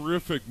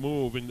 Terrific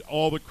move, and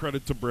all the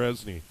credit to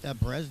Bresney.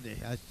 Bresney,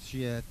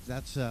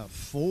 that's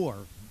 4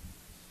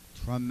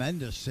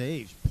 tremendous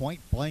saves,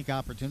 point-blank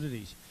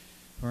opportunities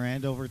for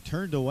Andover,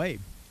 turned away.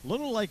 A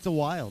little like the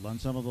Wild on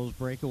some of those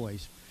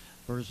breakaways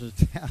versus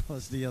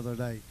Dallas the other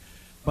night.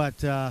 But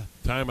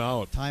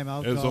timeout.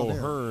 Timeout as call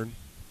O'Hearn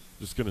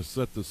just going to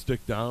set the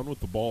stick down with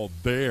the ball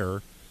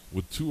there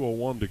with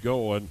 2:01 to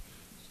go. And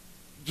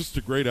just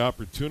a great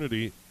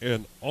opportunity,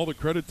 and all the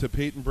credit to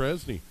Peyton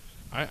Bresney.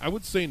 I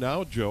would say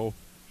now, Joe,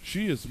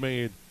 she has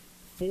made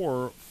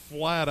 4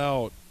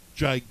 flat-out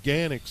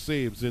gigantic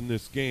saves in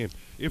this game.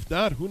 If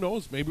not, who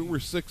knows? Maybe we're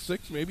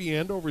 6-6. Maybe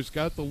Andover's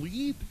got the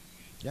lead.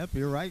 Yep,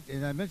 you're right.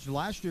 And I mentioned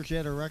last year she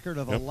had a record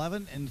of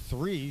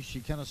 11-3. She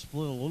kind of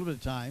split a little bit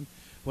of time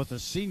with a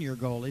senior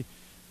goalie,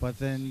 but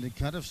then they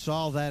kind of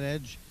saw that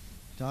edge.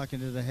 Talking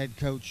to the head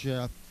coach,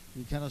 you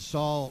kind of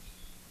saw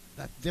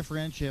that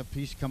differential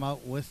piece come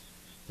out with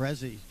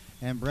Bresney.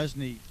 And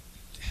Bresney,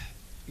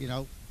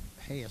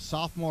 a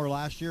sophomore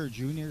last year, a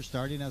junior,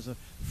 starting as a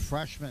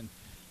freshman,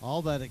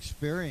 all that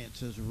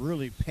experience is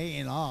really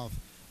paying off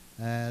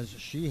as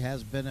she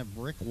has been a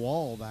brick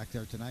wall back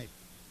there tonight.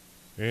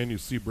 And you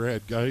see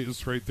Brad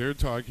Geis right there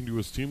talking to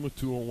his team with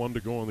 2:01 to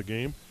go in the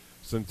game.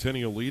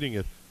 Centennial leading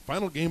it.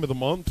 Final game of the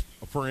month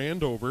for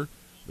Andover.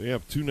 They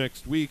have 2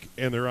 next week,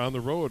 and they're on the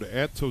road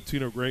at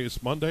Totino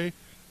Grace Monday,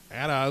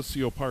 at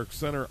Osseo Park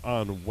Center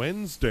on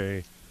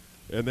Wednesday,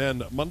 and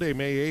then Monday,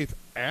 May 8th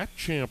at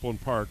Champlin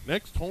Park.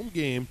 Next home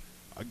game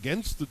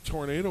against the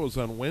Tornadoes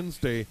on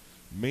Wednesday,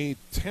 May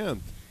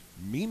 10th.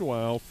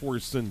 Meanwhile, for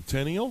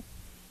Centennial,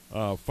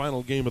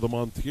 final game of the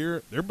month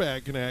here. They're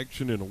back in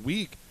action in a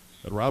week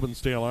at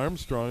Robbinsdale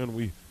Armstrong, and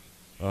we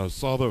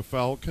saw the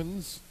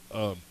Falcons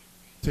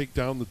take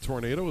down the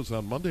Tornadoes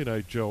on Monday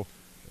night, Joe,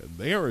 and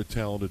they are a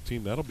talented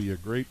team. That'll be a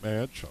great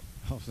matchup.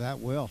 Oh, that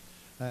will.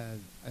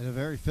 And a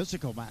very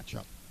physical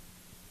matchup,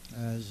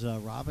 as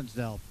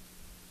Robbinsdale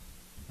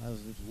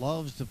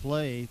loves to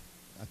play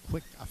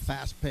a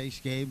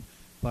fast-paced game,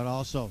 but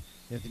also,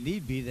 if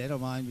need be, they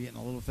don't mind getting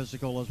a little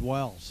physical as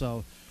well.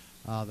 So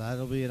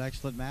that'll be an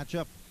excellent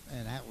matchup,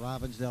 and at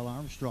Robbinsdale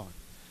Armstrong.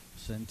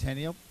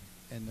 Centennial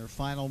in their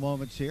final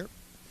moments here.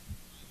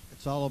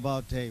 It's all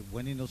about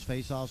winning those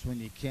faceoffs when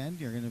you can.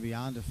 You're going to be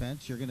on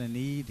defense. You're going to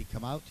need to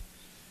come out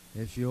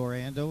if you're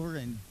Andover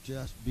and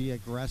just be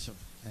aggressive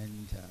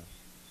and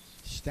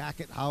stack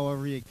it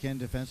however you can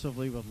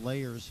defensively with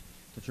layers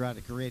to try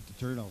to create the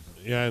turnover.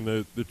 Yeah,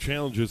 and the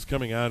challenges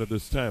coming out of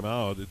this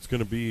timeout, it's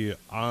going to be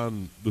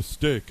on the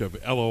stick of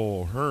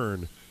Ella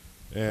O'Hearn.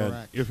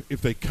 And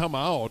if they come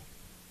out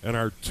and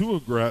are too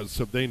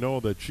aggressive, they know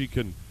that she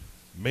can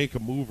make a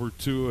move or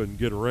two and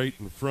get right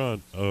in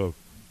front of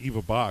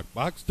Eva Bach.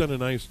 Bach's done a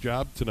nice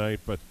job tonight,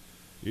 but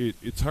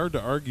it's hard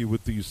to argue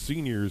with these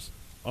seniors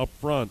up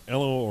front.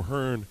 Ella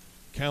O'Hearn,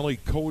 Callie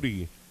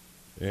Cody,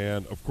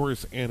 And, of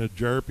course, Anna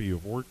Jarpy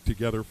have worked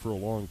together for a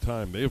long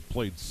time. They have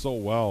played so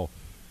well.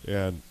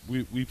 And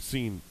we've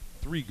seen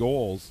 3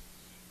 goals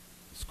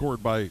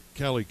scored by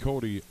Callie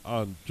Cody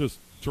on just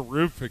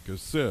terrific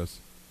assists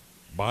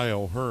by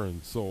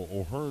O'Hearn. So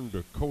O'Hearn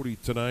to Cody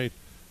tonight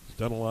has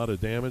done a lot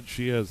of damage.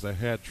 She has a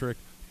hat trick.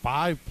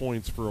 5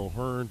 points for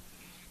O'Hearn,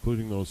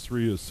 including those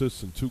 3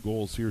 assists and 2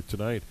 goals here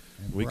tonight.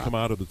 And we come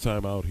out of the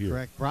timeout here.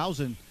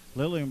 Correct.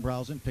 Lillian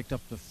Browsen picked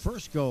up the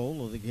first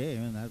goal of the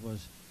game, and that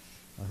was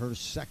her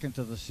second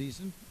of the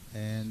season,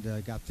 and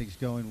got things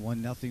going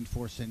 1-0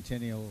 for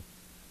Centennial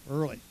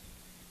early.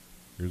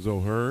 Here's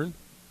O'Hearn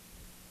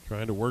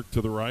trying to work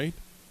to the right.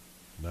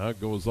 Now it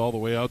goes all the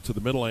way out to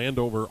the middle.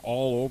 Andover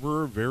all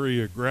over,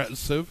 very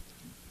aggressive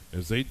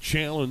as they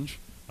challenge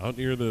out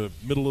near the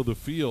middle of the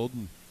field.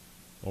 And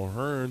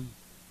O'Hearn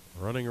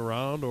running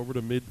around over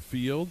to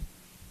midfield.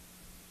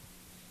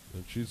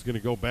 And she's going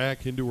to go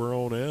back into her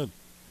own end.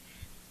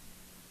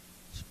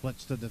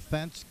 Splits the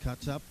defense,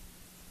 cuts up.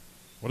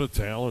 What a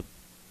talent.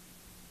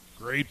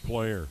 Great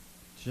player.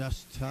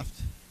 Just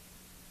tough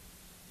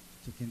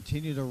to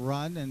continue to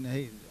run,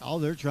 and all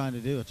they're trying to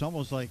do, it's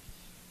almost like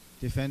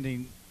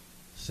defending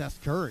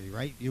Seth Curry,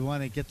 right? You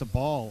want to get the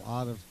ball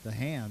out of the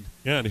hand.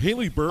 Yeah, and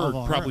Haley Berg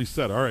probably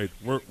said, all right,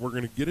 we're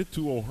going to get it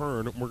to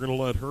O'Hearn, and we're going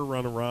to let her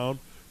run around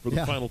for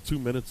the final 2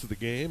 minutes of the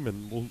game,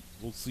 and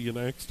we'll see you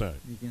next time.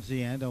 You can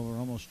see Andover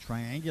almost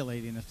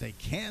triangulating if they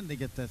can to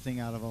get that thing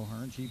out of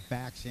O'Hearn. She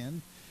backs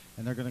in,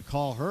 and they're going to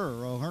call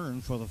her,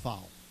 O'Hearn, for the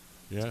foul.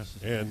 Yeah,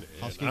 and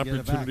an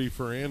opportunity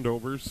for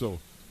Andover, so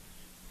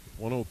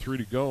 1:03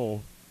 to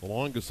go. The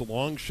longest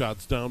long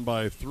shot's down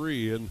by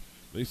 3, and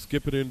they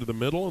skip it into the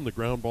middle, and the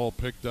ground ball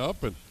picked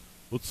up, and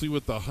let's see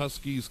what the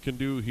Huskies can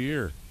do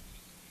here.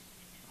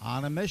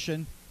 On a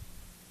mission.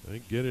 They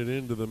get it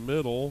into the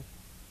middle.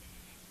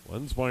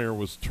 Lensmeyer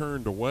was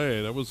turned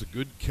away. That was a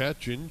good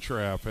catch in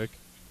traffic.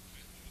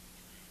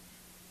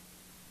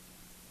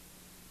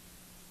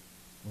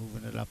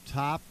 Moving it up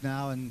top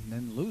now and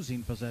then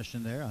losing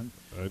possession there.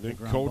 I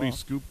think Cody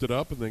scooped it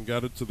up and then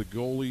got it to the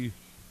goalie,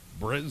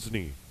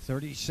 Bresney.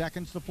 30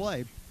 seconds to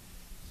play.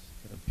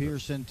 It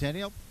appears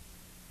Centennial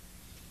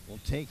will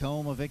take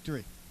home a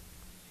victory.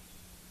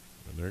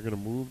 And they're going to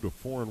move to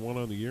 4-1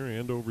 on the year.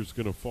 Andover's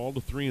going to fall to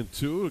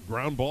 3-2. A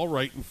ground ball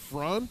right in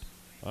front.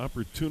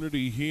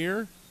 Opportunity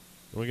here.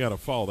 And we got a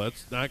foul.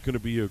 That's not going to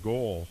be a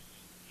goal.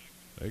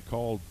 They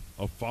called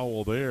a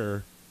foul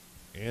there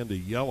and a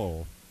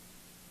yellow.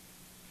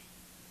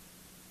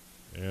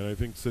 And I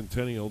think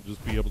Centennial will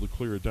just be able to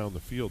clear it down the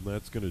field, and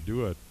that's going to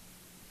do it.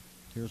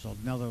 Here's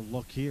another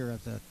look here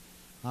at the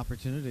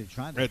opportunity.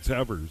 That's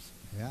Evers.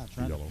 Yeah,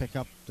 trying to pick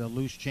up the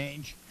loose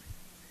change.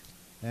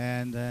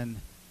 And then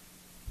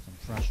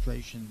some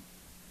frustration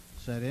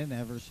set in.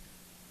 Evers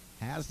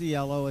has the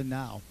yellow, and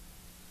now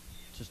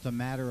just a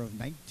matter of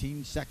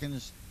 19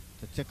 seconds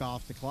to tick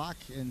off the clock,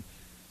 and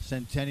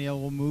Centennial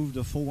will move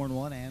to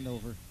 4-1 and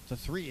over to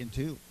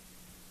 3-2.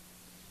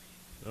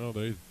 Oh,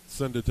 they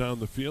send it down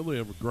the field. They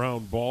have a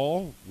ground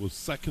ball with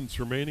seconds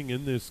remaining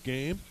in this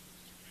game.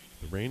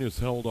 The rain is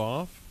held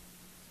off.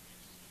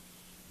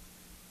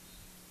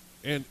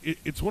 And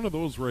it's one of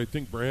those where I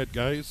think Brad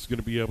Geis is going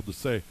to be able to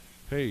say,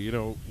 hey, you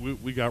know,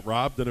 we got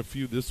robbed in a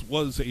few. This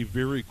was a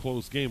very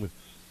close game.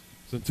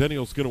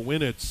 Centennial's going to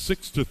win at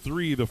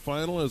 6-3 the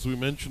final. As we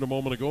mentioned a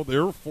moment ago,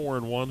 they're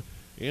 4-1.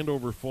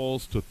 Andover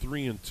falls to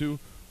 3-2.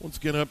 Once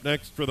again, up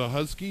next for the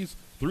Huskies,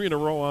 3 in a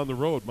row on the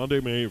road. Monday,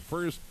 May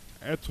 1st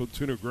at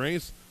Totuna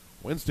Grace.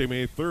 Wednesday,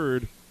 May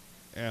 3rd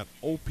at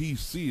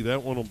OPC.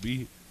 That one will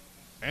be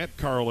at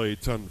Carl A.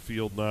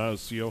 Tunfield,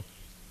 Osseo.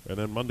 And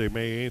then Monday,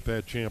 May 8th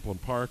at Champlin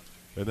Park.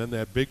 And then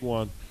that big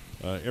one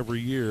every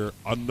year,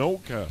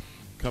 Anoka,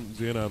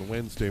 comes in on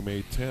Wednesday,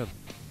 May 10th.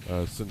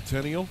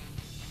 Centennial,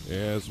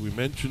 as we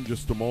mentioned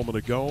just a moment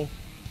ago,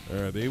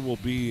 they will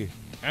be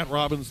at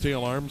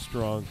Robbinsdale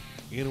Armstrong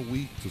in a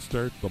week to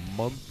start the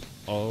month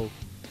of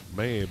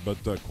May. But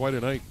quite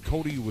a night.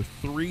 Cody with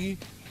 3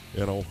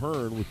 and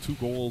O'Hearn with 2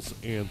 goals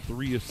and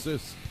 3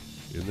 assists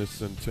in this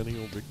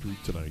Centennial victory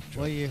tonight.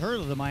 Well, you heard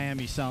of the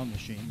Miami Sound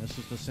Machine. This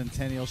is the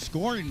Centennial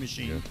scoring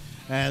machine,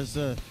 as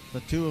the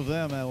two of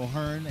them,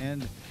 O'Hearn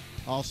and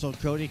also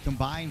Cody,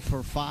 combined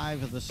for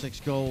 5 of the 6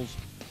 goals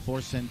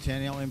for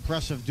Centennial.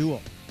 Impressive duo.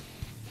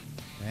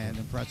 And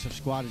impressive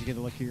squad as you get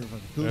a look here for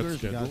the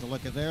Cougars. You got to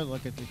look at there,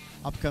 look at the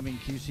upcoming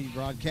QC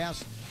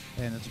broadcast.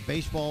 And it's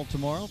baseball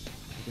tomorrow.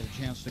 You get a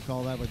chance to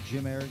call that with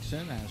Jim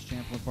Erickson as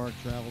Champlin Park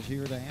travels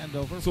here to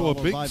Andover. So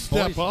a big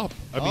step up.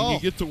 I mean, you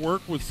get to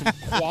work with some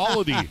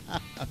quality.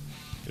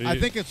 I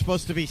think it's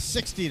supposed to be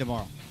 60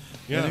 tomorrow.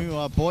 Yeah. The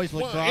new boys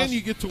lacrosse. Well, and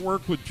you get to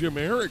work with Jim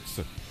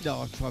Erickson.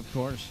 No, of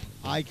course.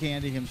 Eye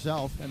candy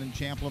himself. And in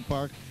Champlin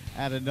Park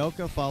at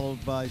Anoka,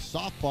 followed by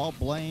softball,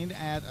 Blaine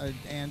at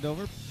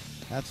Andover.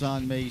 That's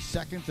on May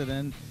 2nd. And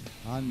then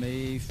on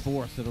May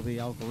 4th, it'll be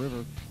Elk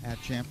River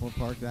at Champlin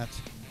Park. That's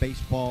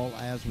baseball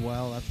as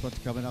well. That's what's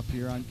coming up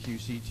here on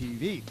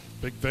QCTV.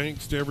 Big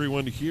thanks to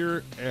everyone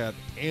here at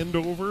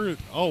Andover.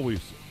 Always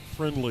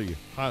friendly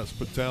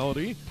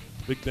hospitality.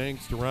 Big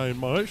thanks to Ryan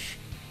Mush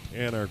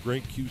and our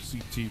great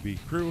QCTV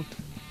crew.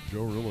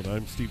 Joe Rule and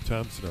I'm Steve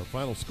Thompson. Our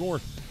final score,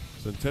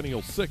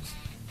 Centennial 6,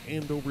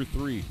 Andover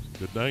 3.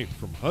 Good night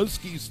from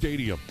Husky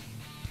Stadium.